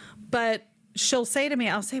know, but she'll say to me,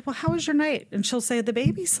 I'll say, well, how was your night? And she'll say, the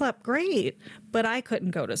baby slept great, but I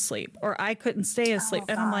couldn't go to sleep, or I couldn't stay asleep.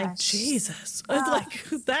 And I'm like, Jesus, like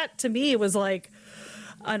that to me was like,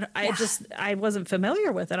 I wasn't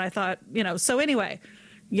familiar with it. I thought, you know, so anyway,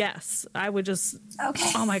 yes, I would just,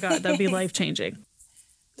 oh my God, that'd be life-changing.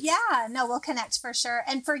 Yeah, no, we'll connect for sure.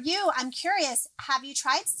 And for you, I'm curious, have you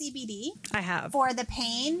tried CBD? I have. For the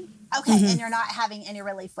pain? Okay, and you're not having any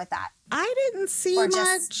relief with that? I didn't see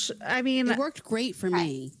much. I mean, it worked great for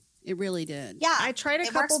me. It really did. Yeah. I tried a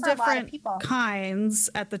couple different kinds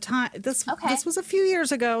at the time. This was a few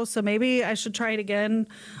years ago, so maybe I should try it again.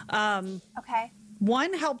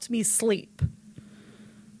 One helped me sleep.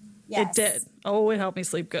 Yes. It did. Oh, it helped me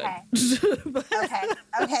sleep good.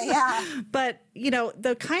 Okay, yeah. But, you know,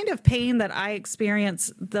 the kind of pain that I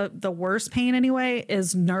experience, the worst pain anyway,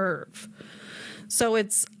 is nerve. So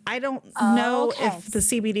I don't know if the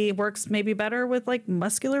CBD works maybe better with like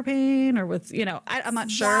muscular pain or with, you know, I'm not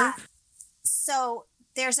sure. Yeah. So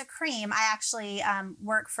there's a cream. I actually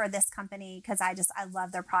work for this company because I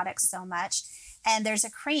love their products so much. And there's a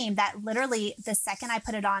cream that literally the second I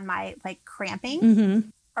put it on my like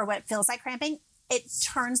cramping, or what feels like cramping, it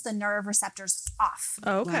turns the nerve receptors off.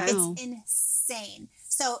 Okay. It's insane.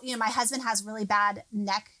 So, you know, my husband has really bad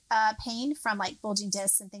neck pain from like bulging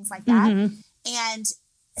discs and things like that. And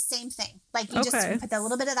same thing. Like you just put a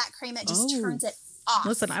little bit of that cream, it just turns it off.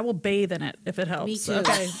 Listen, I will bathe in it if it helps. Me too.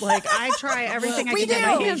 Okay, like I try everything I We can get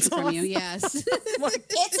my do. hands From on. you, yes.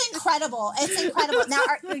 It's incredible. It's incredible. Now,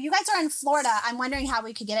 you guys are in Florida. I'm wondering how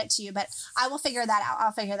we could get it to you, but I will figure that out.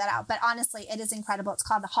 I'll figure that out. But honestly, it is incredible. It's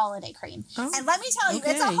called the holiday cream. Oh, and let me tell you,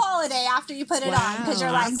 it's a okay. holiday after you put it on because you're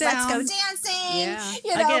I'm like, let's go down. dancing. Yeah.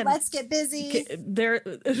 You know, Again, let's get busy. There,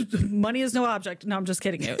 money is no object. No, I'm just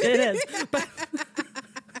kidding you. It is. But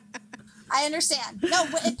I understand. No,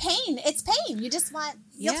 pain. It's pain. You just want,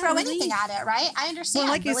 you'll Yeah, throw relief. anything at it, right? I understand.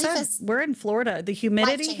 well, like you Relief said, is we're in Florida. The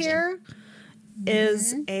humidity life-changing. here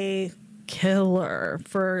is a killer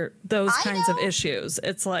for those I kinds of know. issues.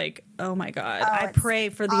 It's like, oh my God. Oh, I it's pray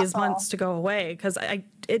for these awful. months to go away because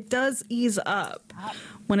it does ease up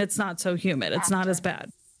when it's not so humid. It's not After. as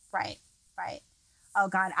bad. right. Oh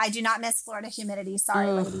God, I do not miss Florida humidity. Sorry,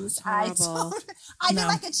 Oh, ladies. it's horrible. I'd be No.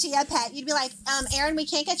 like a chia pet. You'd be like, Erin, we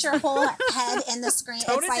can't get your whole head in the screen.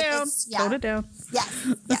 Tone it down. Tone it down.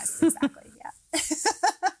 Yes, exactly. Yeah.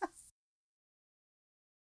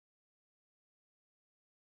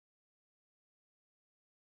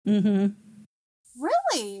 Mm-hmm.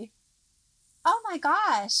 Really? Oh my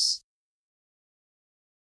gosh.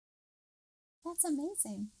 That's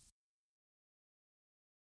amazing.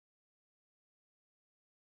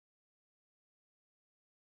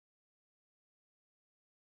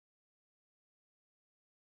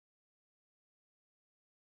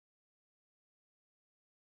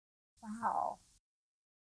 Wow.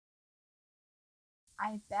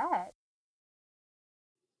 I bet.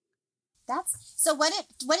 That's so what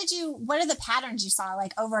are the patterns you saw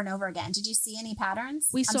like over and over again? Did you see any patterns?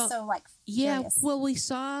 We saw- I'm so like Yeah, curious. well, we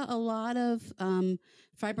saw a lot of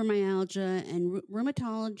fibromyalgia and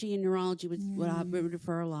rheumatology and neurology was what I would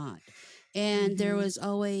refer a lot. And there was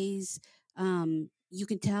always, you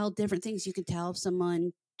can tell different things. You can tell if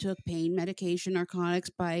someone took pain medication, narcotics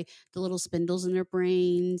by the little spindles in their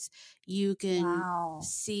brains. You can Wow.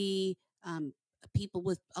 see people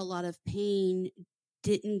with a lot of pain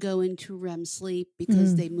didn't go into REM sleep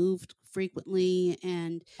because they moved frequently,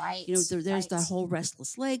 and Right. you know there's that whole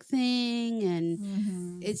restless leg thing, and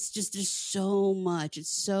Mhm. it's just there's so much. It's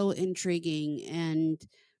so intriguing, and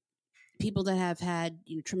people that have had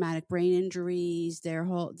traumatic brain injuries, their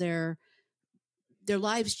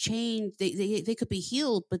lives change. They could be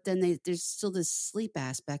healed, but then there's still this sleep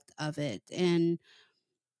aspect of it, and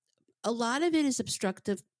a lot of it is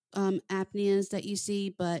obstructive apneas that you see,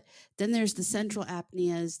 but then there's the central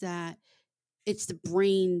apneas that it's the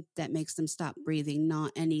brain that makes them stop breathing,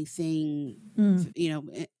 not anything,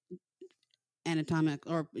 anatomic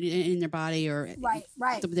or in their body or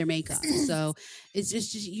Right. their makeup. So it's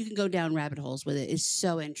just you can go down rabbit holes with it. It's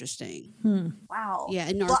so interesting. Wow. Yeah,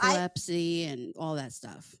 and Well, narcolepsy and all that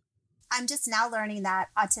stuff. I'm just now learning that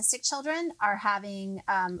autistic children are having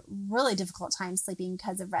really difficult time sleeping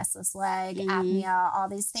because of restless leg, apnea, all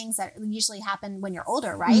these things that usually happen when you're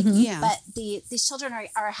older, right? Yeah. But these children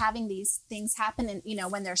are having these things happen, and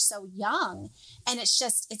when they're so young, and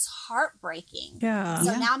it's heartbreaking. Yeah.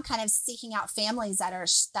 So now I'm kind of seeking out families that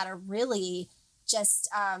are really just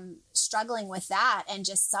struggling with that and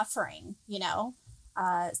just suffering,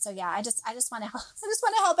 So yeah, I just want to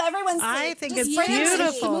help everyone sleep. I think Just it's bring it to me.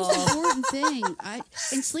 It's the beautiful. most important thing.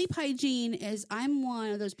 And sleep hygiene is. I'm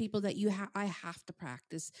one of those people that I have to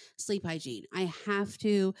practice sleep hygiene. I have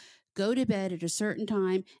to go to bed at a certain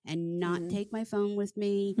time and not take my phone with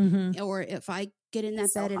me. Or if I get in that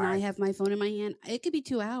It's so bed and I hard. have my phone in my hand, it could be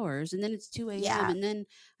 2 hours, and then it's 2 a.m. Yeah. and then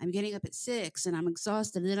I'm getting up at 6 and I'm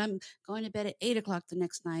exhausted, and then I'm going to bed at 8 o'clock the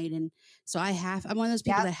next night. And so I'm one of those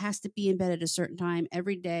people Yep. that has to be in bed at a certain time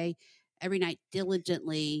every day, every night,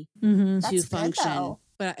 diligently That's to good, function. though.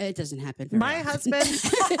 But it doesn't happen very My often.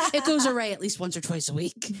 husband- it goes away at least once or twice a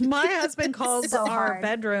week. My husband calls So our hard.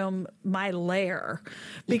 bedroom my lair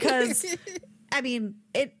because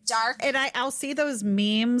Dark. and I'll see those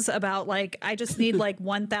memes about like I just need like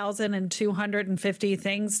 1,250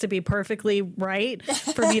 things to be perfectly right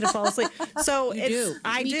for me to fall asleep. So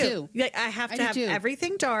I Me do. too. Like, I have I to do have too.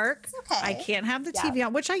 everything dark. okay. I can't have the Yeah. TV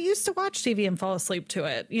on, which I used to watch TV and fall asleep to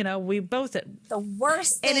it. We both did. The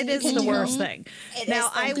worst thing And it is you the can worst do. thing. It Now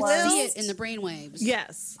is the I You can will see it in the brainwaves.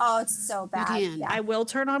 Yes. Oh, it's so bad. can. Yeah. I will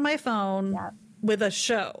turn on my phone Yeah. with a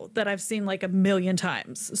show that I've seen like a million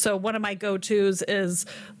times. So one of my go-tos is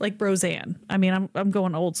like Roseanne. I mean, I'm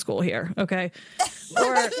going old school here, okay?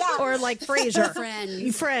 Or like Frasier. Friends.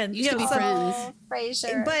 Used to be so- Friends. Oh,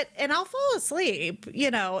 Frasier. and I'll fall asleep,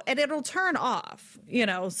 and it'll turn off,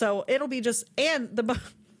 so it'll be just, and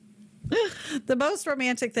the most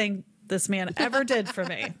romantic thing this man ever did for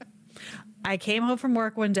me. I came home from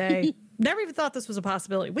work one day, never even thought this was a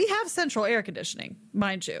possibility. We have central air conditioning,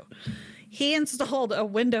 mind you. he installed a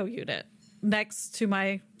window unit next to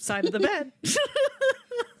my side of the bed. And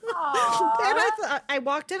I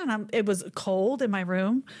walked in and it was cold in my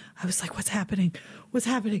room. I was like, what's happening? What's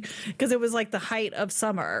happening? Because it was like the height of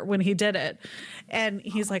summer when he did it. And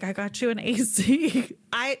he's like, I got you an AC.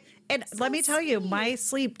 Let me tell you, my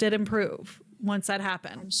sleep did improve once that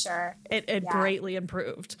happened. I'm sure. It greatly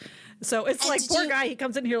improved. So it's like, poor guy, he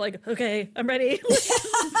comes in here like, okay, I'm ready.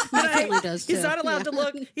 He's not allowed to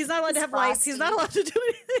look. He's not allowed to have lights. He's not allowed to do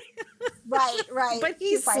anything. Right. But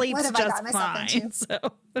he sleeps just fine. So.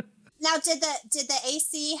 Now, did the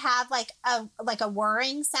AC have like a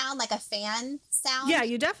whirring sound, like a fan sound? Yeah,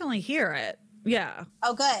 you definitely hear it. Yeah.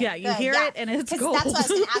 Oh, good. Yeah, you hear it, and it's cold. That's what I was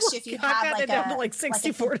going to ask you if you have I've got it down to like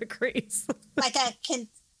 64 degrees.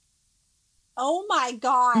 Oh my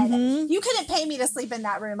God. Mm-hmm. You couldn't pay me to sleep in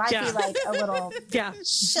that room. I'd be like a little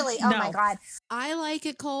chilly. Oh my God. I like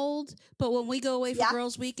it cold, but when we go away for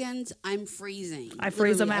girls' weekends, I'm freezing. I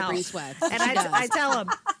freeze them out. I bring sweats. And I tell them,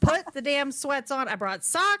 put the damn sweats on. I brought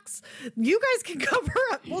socks. You guys can cover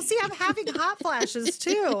up. Well, see, I'm having hot flashes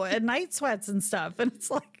too and night sweats and stuff. And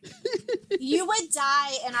it's like. You would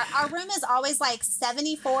die. And our room is always like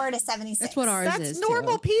 74 to 76. That's what ours is. That's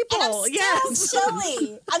normal people. And I'm still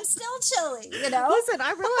chilly. I'm still chilly, you know? Listen,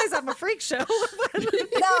 I realize I'm a freak show. No,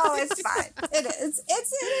 it's fine. It is. It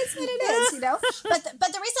is what it is, you know? But the reason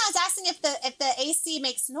I was asking if the AC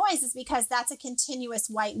makes noise is because that's a continuous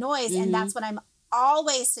white noise. And that's what I'm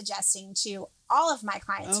always suggesting to all of my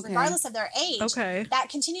clients, regardless of their age. Okay. That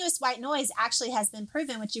continuous white noise actually has been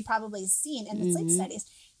proven, which you probably seen in the sleep studies.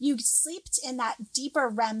 You slept in that deeper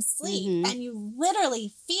REM sleep and you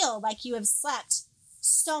literally feel like you have slept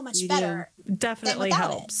so much better. Definitely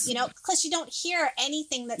helps. It, you know, because you don't hear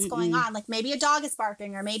anything that's going on. Like maybe a dog is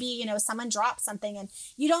barking or maybe, you know, someone dropped something and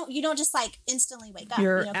you don't just like instantly wake up.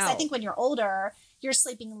 You're because I think when you're older, you're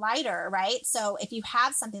sleeping lighter, right? So if you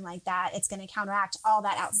have something like that, it's going to counteract all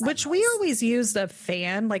that outside Which noise. we always used a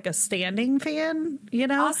fan, like a standing fan, you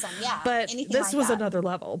know? Awesome, yeah. But anything this like was that. another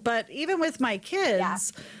level. But even with my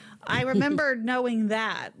kids, I remember knowing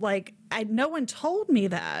that. Like, no one told me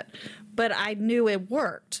that, but I knew it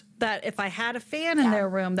worked. That if I had a fan in their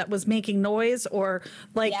room that was making noise, or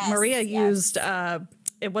like Maria used,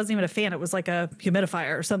 it wasn't even a fan, it was like a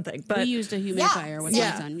humidifier or something. But we used a humidifier when my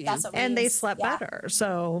son. That's what we and used. they slept better.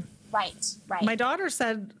 So right. My daughter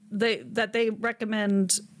said that they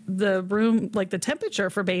recommend the room, like the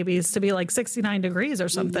temperature for babies, to be like 69 degrees or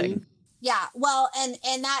something. Yeah. Well, and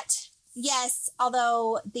that. Yes,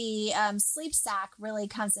 although the sleep sack really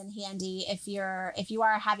comes in handy if you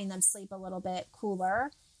are having them sleep a little bit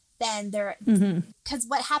cooler, then they're because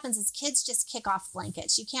what happens is kids just kick off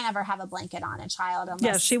blankets. You can't ever have a blanket on a child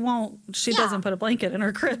unless she doesn't put a blanket in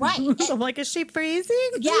her crib. Right. I'm like, is she freezing?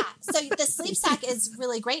 Yeah. So the sleep sack is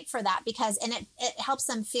really great for that because it helps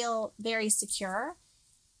them feel very secure,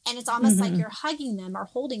 and it's almost like you're hugging them or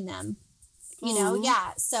holding them. You know,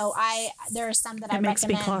 So there are some that I recommend. It makes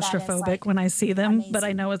me claustrophobic when I see them, amazing. But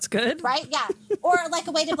I know it's good. Right? Yeah. Or like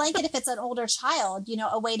a weighted blanket if it's an older child. You know,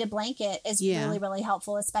 a weighted blanket is really, really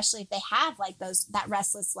helpful, especially if they have like that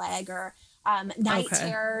restless leg or night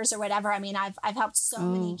terrors or whatever. I mean, I've helped so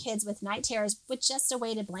many kids with night terrors with just a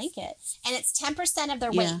weighted blanket, and it's 10% of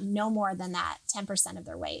their weight, no more than that. 10% of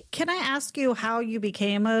their weight. Can I ask you how you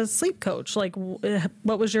became a sleep coach? Like,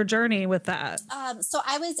 what was your journey with that? So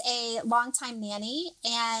I was a longtime nanny,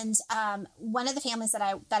 and one of the families that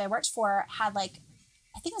I worked for had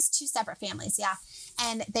I think it was 2 separate families,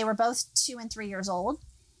 and they were both 2 and 3 years old,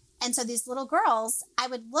 and so these little girls, I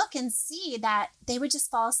would look and see that they would just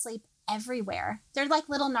fall asleep everywhere. They're like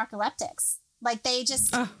little narcoleptics. Like they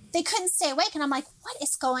just, they couldn't stay awake. And I'm like, what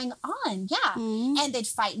is going on? Yeah. And they'd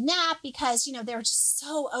fight nap because, you know, they were just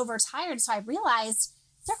so overtired. So I realized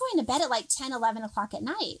they're going to bed at like 10, 11 o'clock at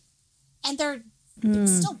night. And they're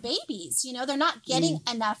still babies, you know, they're not getting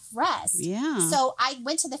enough rest. Yeah. So I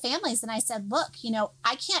went to the families and I said, look, you know,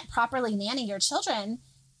 I can't properly nanny your children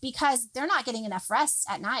because they're not getting enough rest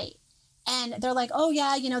at night. And they're like, oh,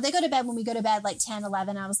 yeah, you know, they go to bed when we go to bed like 10,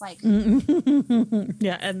 11. I was like, and I'm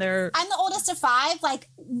the oldest of 5. Like,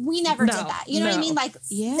 we never did that. You know what I mean? Like,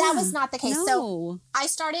 that was not the case. No. So I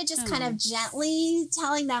started just kind of gently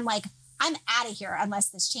telling them, like, I'm out of here unless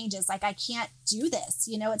this changes. Like, I can't do this.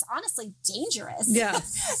 You know, it's honestly dangerous. Yeah.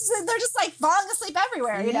 So they're just like falling asleep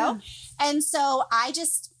everywhere, you know? And so I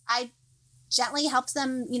gently helped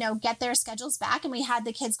them, you know, get their schedules back. And we had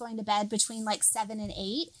the kids going to bed between like 7 and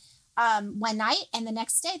 8. One night, and the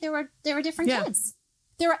next day there were different kids.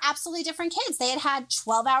 There were absolutely different kids. They had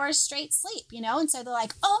 12 hours straight sleep, you know, and so they're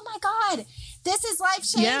like, "Oh my God, this is life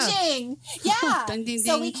changing!" Yeah. Ding, ding,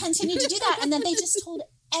 so ding. we continued to do that, and then they just told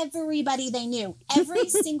everybody they knew, every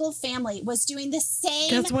single family was doing the same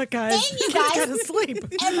Guess what, guys? thing, you guys. Gotta sleep.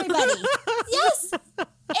 Everybody. Yes. It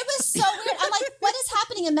was so weird. I'm like, what is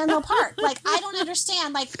happening in Menlo Park? Like, I don't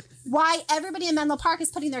understand, like, why everybody in Menlo Park is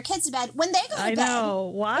putting their kids to bed when they go to bed. I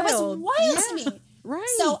know. Wild. It was wild to me. Right.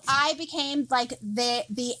 So I became like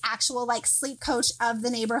the actual like sleep coach of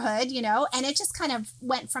the neighborhood, you know, and it just kind of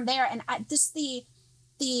went from there. And the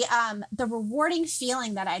rewarding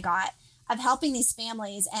feeling that I got of helping these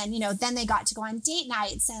families, and, you know, then they got to go on date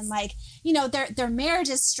nights, and, like, you know, their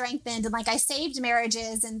marriages strengthened, and, like, I saved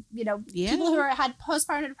marriages, and, you know, people who had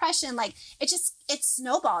postpartum depression, like, it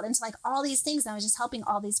snowballed into like all these things. And I was just helping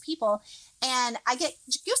all these people, and I get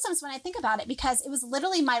goosebumps when I think about it, because it was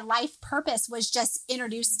literally my life purpose was just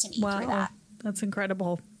introduced to me through that. That's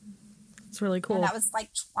incredible. It's really cool. And that was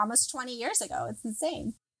like almost 20 years ago. It's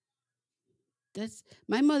insane. That's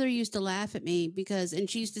my mother used to laugh at me and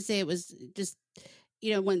she used to say it was just,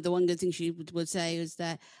 you know, the one good thing she would say was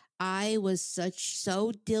that I was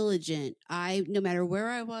so diligent. No matter where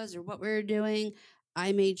I was or what we were doing,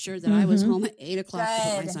 I made sure that I was home at 8 o'clock to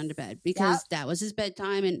put my son to bed, because that was his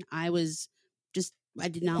bedtime. And I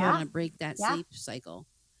did not want to break that sleep cycle.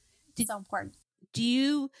 So important. Do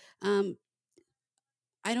you,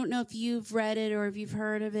 I don't know if you've read it or if you've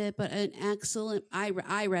heard of it, but an excellent,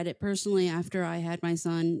 I read it personally after I had my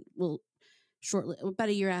son, shortly, about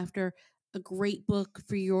a year after, a great book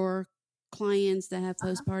for your clients that have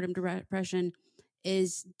postpartum depression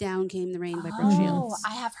is Down Came the Rain by Brooke Shields. Oh,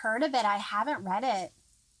 I have heard of it. I haven't read it.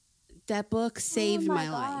 That book saved my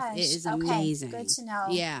life. It is amazing. Good to know.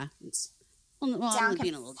 Yeah. Well, I'm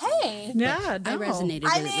being a little... Hey. Yeah, I resonated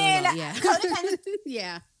with it a lot. Yeah. Codependent.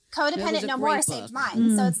 Yeah. Codependent No More saved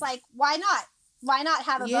mine. So it's like, why not? Why not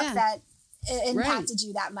have a book that impacted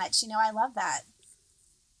you that much? You know, I love that.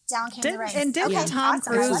 Down Came the Rain. And didn't Tom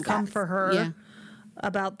Cruise come for her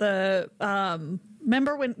about the,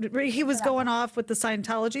 remember when he was going off with the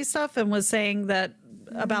Scientology stuff and was saying that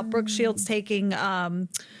about Brooke Shields taking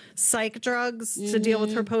psych drugs to deal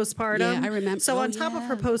with her postpartum? Yeah, I remember. So on top of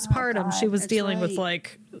her postpartum, she was dealing with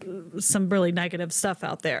like some really negative stuff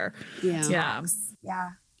out there. Yeah.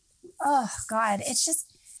 Oh God, it's just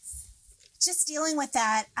dealing with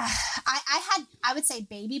that. I would say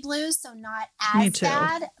baby blues, so not as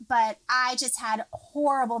bad, but I just had a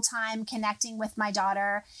horrible time connecting with my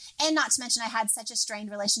daughter. And not to mention, I had such a strained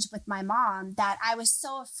relationship with my mom that I was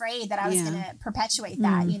so afraid that I was going to perpetuate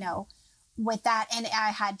that, you know, with that. And I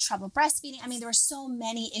had trouble breastfeeding. I mean, there were so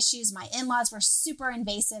many issues. My in-laws were super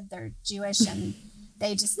invasive. They're Jewish, and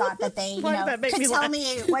they just thought that they, you know, could tell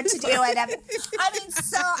me what to do. And I mean,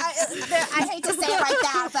 so I hate to say it like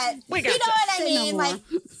that, but you know what I mean? Like,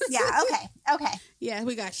 yeah, okay. Yeah,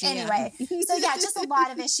 we got you. Anyway, so yeah, just a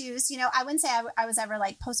lot of issues. You know, I wouldn't say I was ever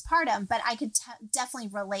like postpartum, but I could definitely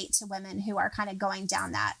relate to women who are kind of going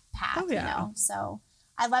down that path, you know? So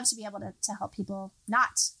I love to be able to help people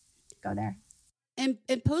not go there. And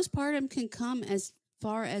postpartum can come as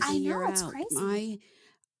far as a year out. Crazy.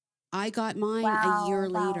 I got mine a year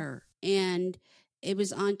later, and it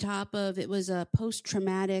was on top of, it was a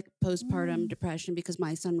post-traumatic postpartum depression, because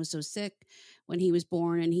my son was so sick when he was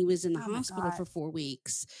born, and he was in the hospital for 4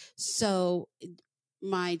 weeks. So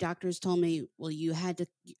my doctors told me, well,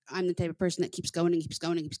 I'm the type of person that keeps going and keeps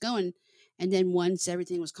going and keeps going. And then once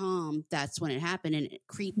everything was calm, that's when it happened, and it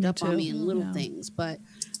creeped up on me in little things. But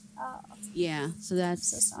so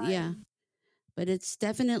that's, but it's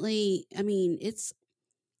definitely, I mean,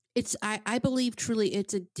 I believe truly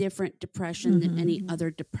it's a different depression than any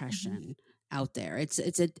other depression out there. It's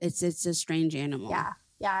a strange animal.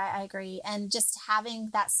 Yeah, I agree. And just having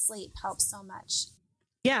that sleep helps so much.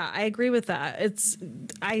 Yeah, I agree with that.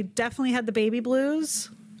 I definitely had the baby blues,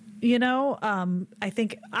 you know. I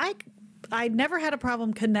think I never had a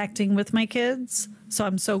problem connecting with my kids. So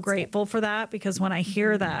I'm so grateful for that, because when I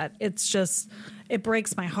hear that, it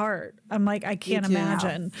breaks my heart. I'm like, I can't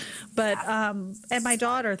imagine. But, and my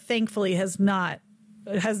daughter thankfully has no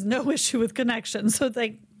issue with connection. So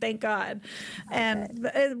thank God. And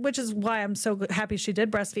which is why I'm so happy she did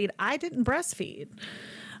breastfeed. I didn't breastfeed.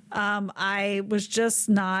 I was just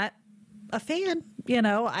not a fan. You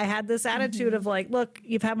know, I had this attitude of like, look,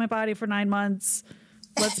 you've had my body for 9 months.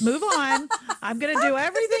 Let's move on. I'm going to do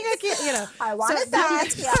everything I can, you know. I wanted that.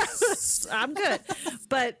 Yes. I'm good.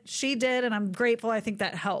 But she did, and I'm grateful. I think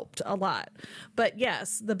that helped a lot. But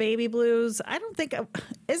yes, the baby blues, I don't think,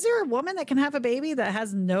 is there a woman that can have a baby that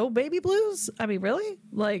has no baby blues? I mean, really?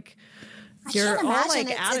 Like, you're all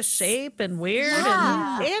like out of shape and weird.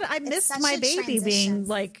 Yeah. And I missed my baby being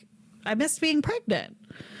like, I missed being pregnant.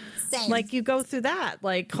 Same. Like, you go through that,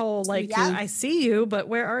 like, whole, like, I see you, but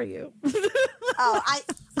where are you? Oh,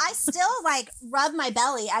 I still like rub my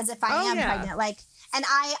belly as if I am pregnant. Like, and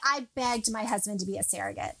I begged my husband to be a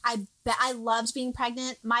surrogate. I loved being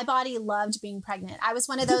pregnant. My body loved being pregnant. I was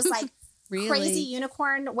one of those like really? crazy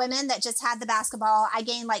unicorn women that just had the basketball. I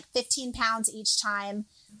gained like 15 pounds each time.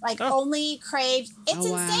 Like only craved. It's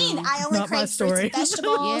insane. Wow. I only Not craved fruits and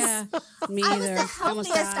vegetables. Yeah, me I was either. the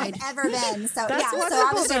healthiest I've ever been. So That's yeah, so wonderful,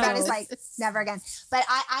 obviously though. everybody's like never again. But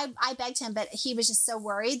I begged him, but he was just so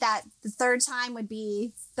worried that the third time would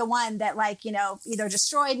be the one that like, you know, either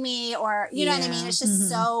destroyed me or you know what I mean? It's just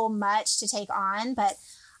so much to take on. But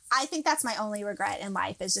I think that's my only regret in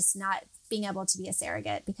life is just not being able to be a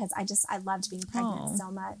surrogate because I loved being pregnant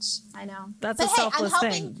so much. I know. That's but a selfless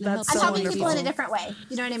thing. That's I'm so helping wonderful. people in a different way.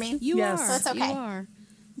 You know what I mean? You are. So it's okay. You are.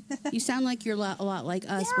 You sound like you're a lot like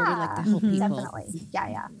us, Yeah, where we like to help people. definitely.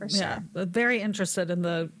 Yeah, for sure. Yeah, very interested in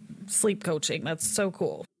the sleep coaching. That's so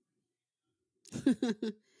cool.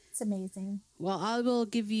 It's amazing. Well, I will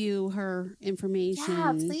give you her information.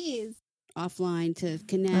 Yeah, please. Offline to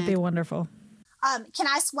connect. That'd be wonderful. Can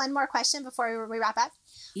I ask one more question before we wrap up?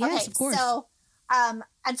 Yes, okay, of course. So,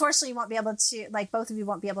 unfortunately, you won't be able to, like, both of you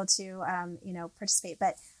won't be able to, you know, participate.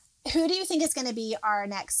 But who do you think is going to be our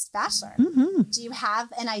next bachelor? Mm-hmm. Do you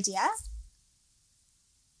have an idea?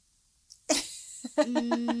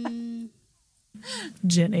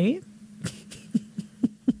 Jenny.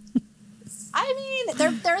 I mean,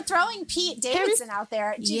 they're throwing Pete Davidson out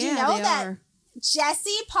there. Did you know that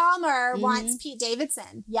Jesse Palmer wants Pete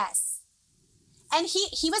Davidson? Yes. And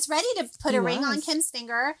he was ready to put a ring on Kim's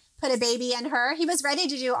finger, put a baby in her. He was ready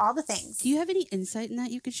to do all the things. Do you have any insight in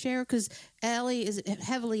that you could share? Because Allie is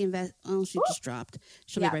heavily invested. Oh, she just dropped.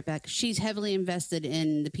 She'll be right back. She's heavily invested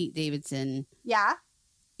in the Pete Davidson. Yeah.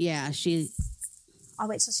 Yeah, I'll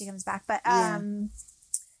wait till she comes back. But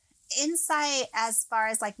insight as far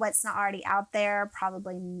as like what's not already out there,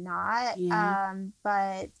 probably not. Yeah.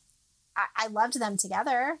 But I loved them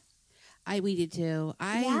together. We did too.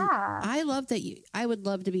 I love that I would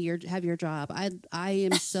love to have your job. I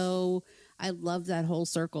am so, I love that whole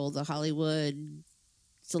circle, the Hollywood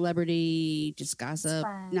celebrity, just gossip,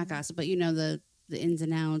 not gossip, but you know, the ins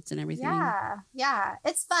and outs and everything. Yeah.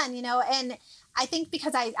 It's fun, you know, and I think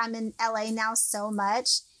because I'm in LA now so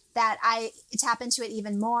much that I tap into it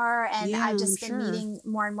even more. And I've just been meeting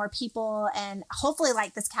more and more people, and hopefully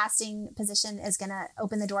like this casting position is going to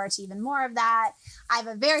open the door to even more of that. I have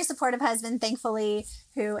a very supportive husband, thankfully,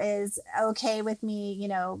 who is okay with me, you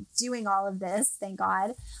know, doing all of this. Thank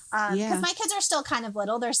God. Because my kids are still kind of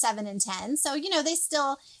little. They're 7 and 10. So, you know, they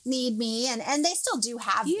still need me and they still do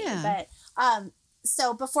have me. But,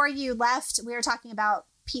 so before you left, we were talking about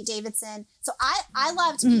Pete Davidson. So I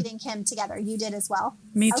loved Pete and Kim together. You did as well?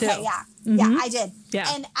 Me too. Okay, yeah, I did. Yeah.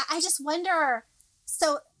 And I just wonder,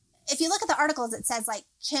 so if you look at the articles, it says like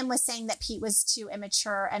Kim was saying that Pete was too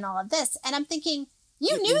immature and all of this. And I'm thinking,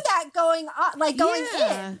 you knew that going on, like going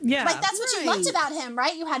in. Yeah. Like that's what you loved about him,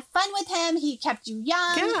 right? You had fun with him. He kept you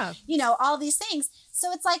young, you know, all these things.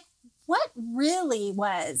 So it's like, what really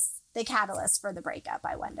was the catalyst for the breakup,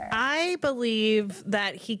 I wonder? I believe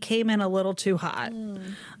that he came in a little too hot.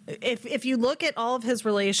 If you look at all of his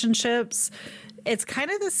relationships, it's kind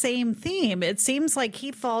of the same theme. It seems like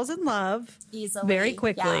he falls in love easily, very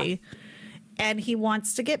quickly, and he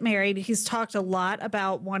wants to get married. He's talked a lot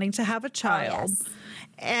about wanting to have a child.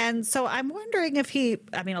 And so I'm wondering if a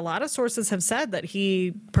lot of sources have said that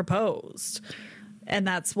he proposed, and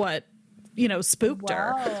that's what, you know, spooked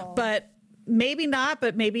her. But maybe not,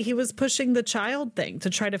 but maybe he was pushing the child thing to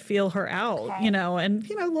try to feel her out, you know, and,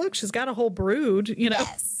 you know, look, she's got a whole brood, you know.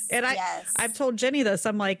 And I've told Jenny this.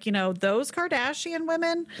 I'm like, you know, those Kardashian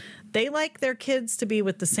women, they like their kids to be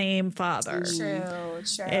with the same father. True.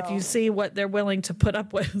 If you see what they're willing to put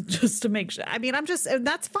up with just to make sure. I mean,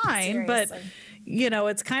 that's fine, but, you know,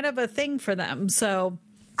 it's kind of a thing for them. So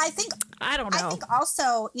I don't know. I think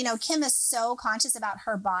also, you know, Kim is so conscious about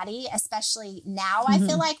her body, especially now, I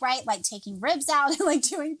feel like, right? Like taking ribs out and like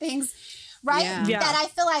doing things, right? Yeah. That I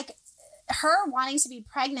feel like her wanting to be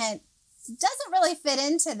pregnant doesn't really fit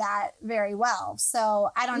into that very well. So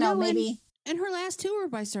I don't know, maybe. And her last two were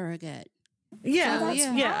by surrogate. Yeah. So that's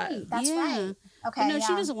right. That's right. Okay. But no,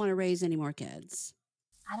 she doesn't want to raise any more kids.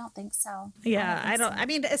 I don't think so. Yeah.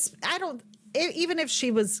 Even if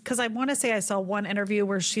she was, because I want to say I saw one interview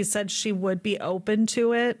where she said she would be open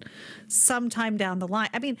to it sometime down the line.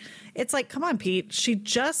 I mean, it's like, come on, Pete. She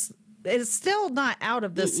just is still not out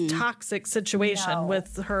of this toxic situation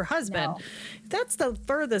with her husband. That's the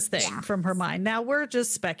furthest thing from her mind. Now we're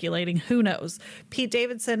just speculating. Who knows? Pete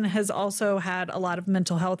Davidson has also had a lot of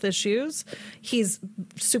mental health issues. He's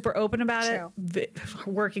super open about it,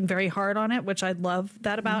 working very hard on it, which I love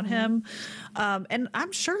that about him. And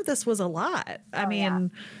I'm sure this was a lot. I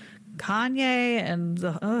mean, Kanye and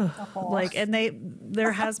there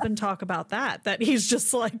has been talk about that he's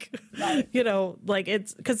just like, you know, like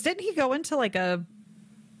it's because didn't he go into like a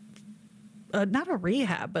not a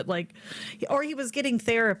rehab, but like, or he was getting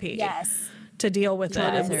therapy to deal with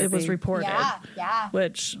it. It was reported.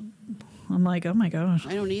 Which I'm like, oh my gosh.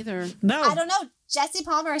 I don't either. No. I don't know. Jesse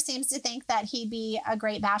Palmer seems to think that he'd be a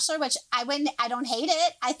great bachelor, which I don't hate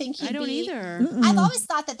it. I think he'd be. I don't either. I've always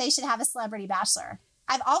thought that they should have a celebrity bachelor.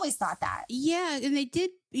 I've always thought that. Yeah, and they did,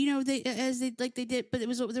 you know, they did, but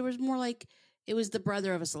there was more like it was the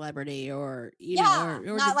brother of a celebrity, or you know,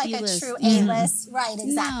 or not the like D-list. a true A-list, right?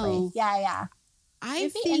 Exactly. No. Yeah. I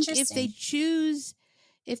think if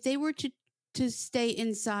they were to stay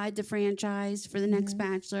inside the franchise for the next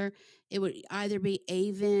Bachelor, it would either be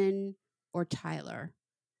Avon or Tyler.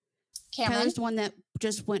 Cameron? Tyler's the one that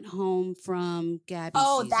just went home from Gabby's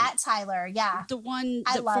season. That Tyler, yeah. The one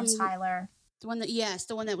I love Tyler. The one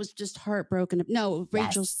that was just heartbroken. No,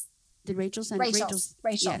 Rachel's. Did Rachel send Rachel?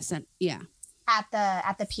 Yeah. At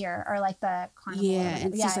the pier, or like the carnival. Yeah,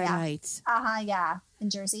 in Seaside Heights. Yeah,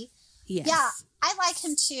 in Jersey. Yes. Yeah, I like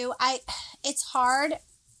him too. It's hard.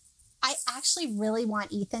 I actually really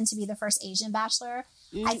want Ethan to be the first Asian bachelor.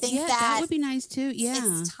 I think that would be nice too.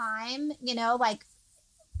 Yeah, it's time. You know, like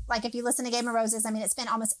if you listen to Game of Roses, I mean, it's been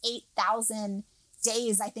almost 8,000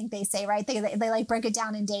 days, I think they say, right? They like break it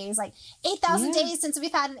down in days, like 8,000 days since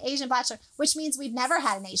we've had an Asian bachelor, which means we've never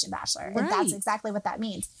had an Asian bachelor. Right. And that's exactly what that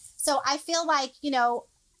means. So I feel like, you know,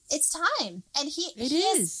 it's time. And he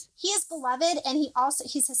is beloved, and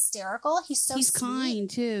he's hysterical. He's sweet.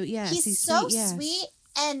 Kind too. Yeah. He's so sweet,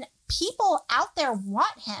 and people out there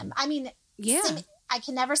want him. I mean, I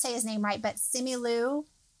can never say his name right, but Simu Liu,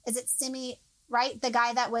 is it Simi, right? The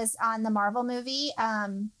guy that was on the Marvel movie,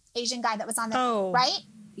 Asian guy that was on the right?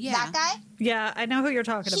 Yeah. That guy? Yeah, I know who you're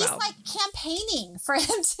talking about. He's like campaigning for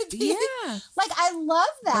him to be. Yeah. Like, I love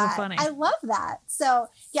that. So funny. I love that. So,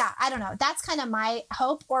 yeah, I don't know. That's kind of my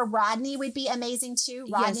hope. Or Rodney would be amazing too.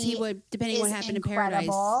 Rodney, he would, depending on what happened in Paradise.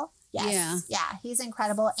 Yes. Yeah, he's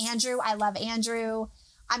incredible. Andrew, I love Andrew.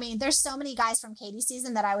 I mean, there's so many guys from Katie's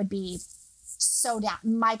season that I would be so down.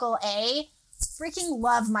 Michael A. Freaking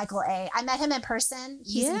love Michael A. I met him in person.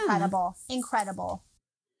 He's incredible. Incredible.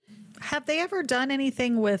 Have they ever done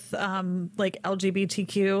anything with like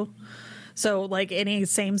LGBTQ? So like any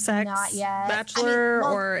same-sex bachelor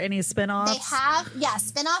or any spin-offs? They have,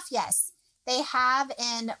 spin-off, yes. They have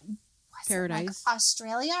in Paradise, like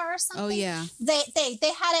Australia or something. Oh yeah. They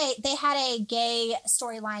had a gay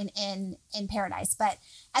storyline in Paradise, but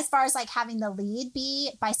as far as like having the lead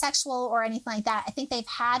be bisexual or anything like that, I think they've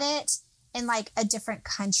had it in like a different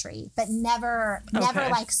country, but never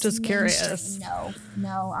like just curious. No.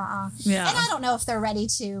 Yeah. And I don't know if they're ready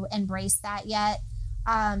to embrace that yet.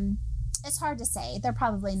 It's hard to say. They're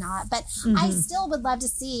probably not, but I still would love to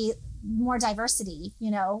see more diversity,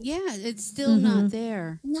 you know? Yeah, it's still not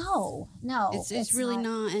there. No. It's really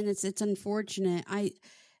not, and it's unfortunate.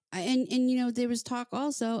 And you know, there was talk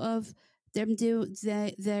also of them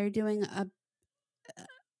they're doing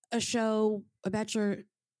a show, a Bachelor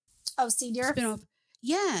senior spinoff.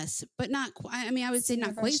 Yes, but not. I mean, I would say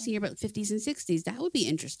not quite senior, but 50s and 60s. That would be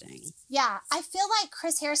interesting. Yeah, I feel like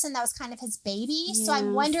Chris Harrison, that was kind of his baby. Yeah. So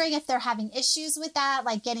I'm wondering if they're having issues with that,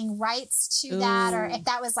 like getting rights to that, or if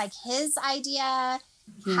that was like his idea.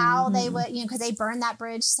 How they would, you know, because they burned that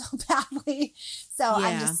bridge so badly. So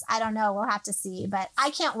I don't know. We'll have to see. But I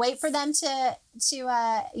can't wait for them to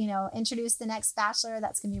you know, introduce the next Bachelor.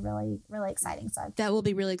 That's going to be really, really exciting. So that will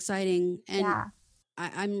be really exciting. And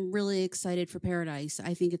I'm really excited for Paradise.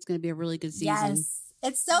 I think it's going to be a really good season. Yes.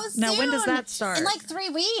 It's so soon. Now, when does that start? In like 3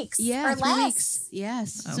 weeks. Yeah, or 3 less. weeks.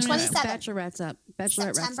 Yes. Okay. 27th.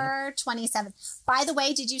 Bachelorette September 27th. By the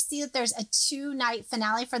way, did you see that there's a 2-night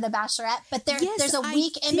finale for The Bachelorette? But there's a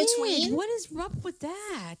week in between. What is up with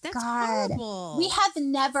that? That's horrible. We have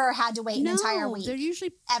never had to wait an entire week. They're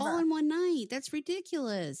usually all in one night. That's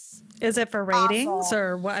ridiculous. Is it for ratings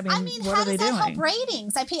or what? I mean, what how are they does that doing? help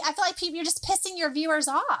ratings? I feel like you're just pissing your viewers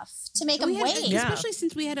off to make them wait. Especially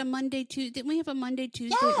since we had a Monday, Tuesday. Didn't we have a Monday,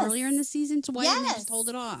 Tuesday earlier in the season? So why didn't they just hold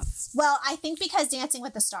it off? Well, I think because Dancing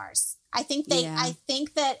with the Stars. I think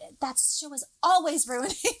that show was always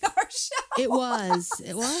ruining our show. It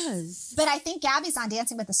was. But I think Gabby's on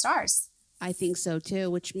Dancing with the Stars. I think so too,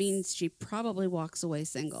 which means she probably walks away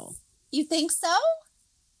single. You think so?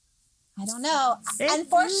 I don't know.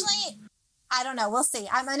 Unfortunately, I don't know. We'll see.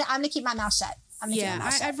 I'm gonna keep my mouth shut.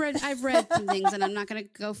 I've read some things that I'm not going to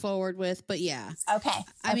go forward with, but yeah. Okay.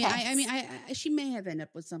 I mean, she may have ended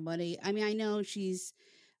up with somebody. I mean, I know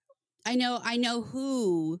I know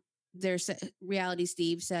who their Reality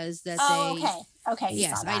Steve says that they. Okay.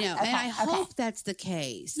 Yes, I know, Okay. and I hope that's the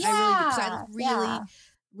case. Yeah. I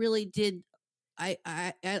really did. That's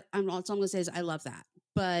all I'm going to say is I love that,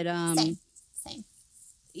 but Same.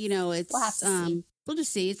 You know, it's we'll have to see. We'll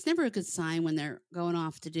just see. It's never a good sign when they're going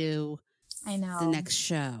off to do. I know. The next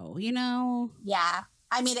show, you know? Yeah.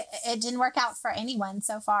 I mean, it didn't work out for anyone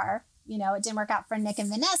so far. You know, it didn't work out for Nick and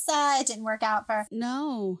Vanessa. It didn't work out for...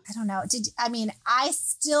 No. I don't know. I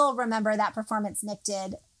still remember that performance Nick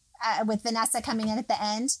did with Vanessa coming in at the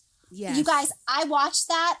end. Yes. You guys, I watched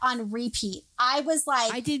that on repeat. I was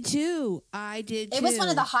like... I did too. It was one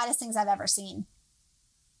of the hottest things I've ever seen.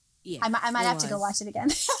 Yeah. I might have to go watch it again.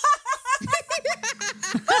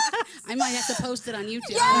 I might have to post it on YouTube.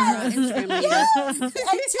 Yes. Or Instagram later. Yes. And tag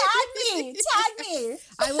me.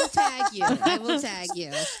 I will tag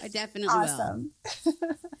you. I definitely awesome. will.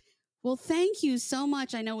 Well, thank you so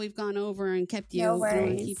much. I know we've gone over and kept you. No worries. I don't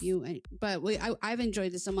want to keep you, but I've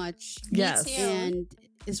enjoyed this so much. Yes. Me too. And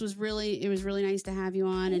it was really nice to have you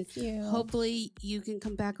on. Thank you. Hopefully you can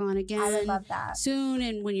come back on again. I would love that. Soon,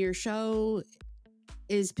 and when your show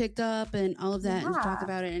is picked up and all of that, and talk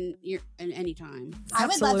about it in any time. I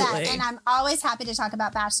would love that, and I'm always happy to talk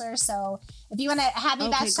about Bachelor. So if you want to have me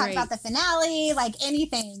back to talk about the finale, like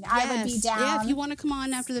anything, I would be down. Yeah, if you want to come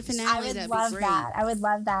on after the finale, I would love that. I would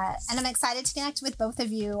love that, and I'm excited to connect with both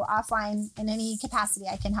of you offline in any capacity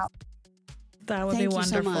I can help. That would be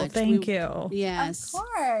wonderful. So Thank you. Yes, of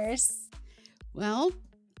course. Well,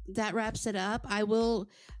 that wraps it up. I will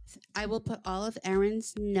put all of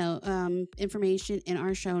Erin's information in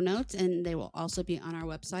our show notes, and they will also be on our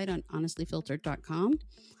website on honestlyfiltered.com.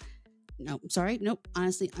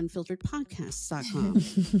 Honestly, unfilteredpodcasts.com.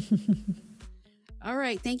 All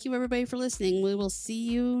right. Thank you, everybody, for listening. We will see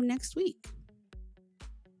you next week.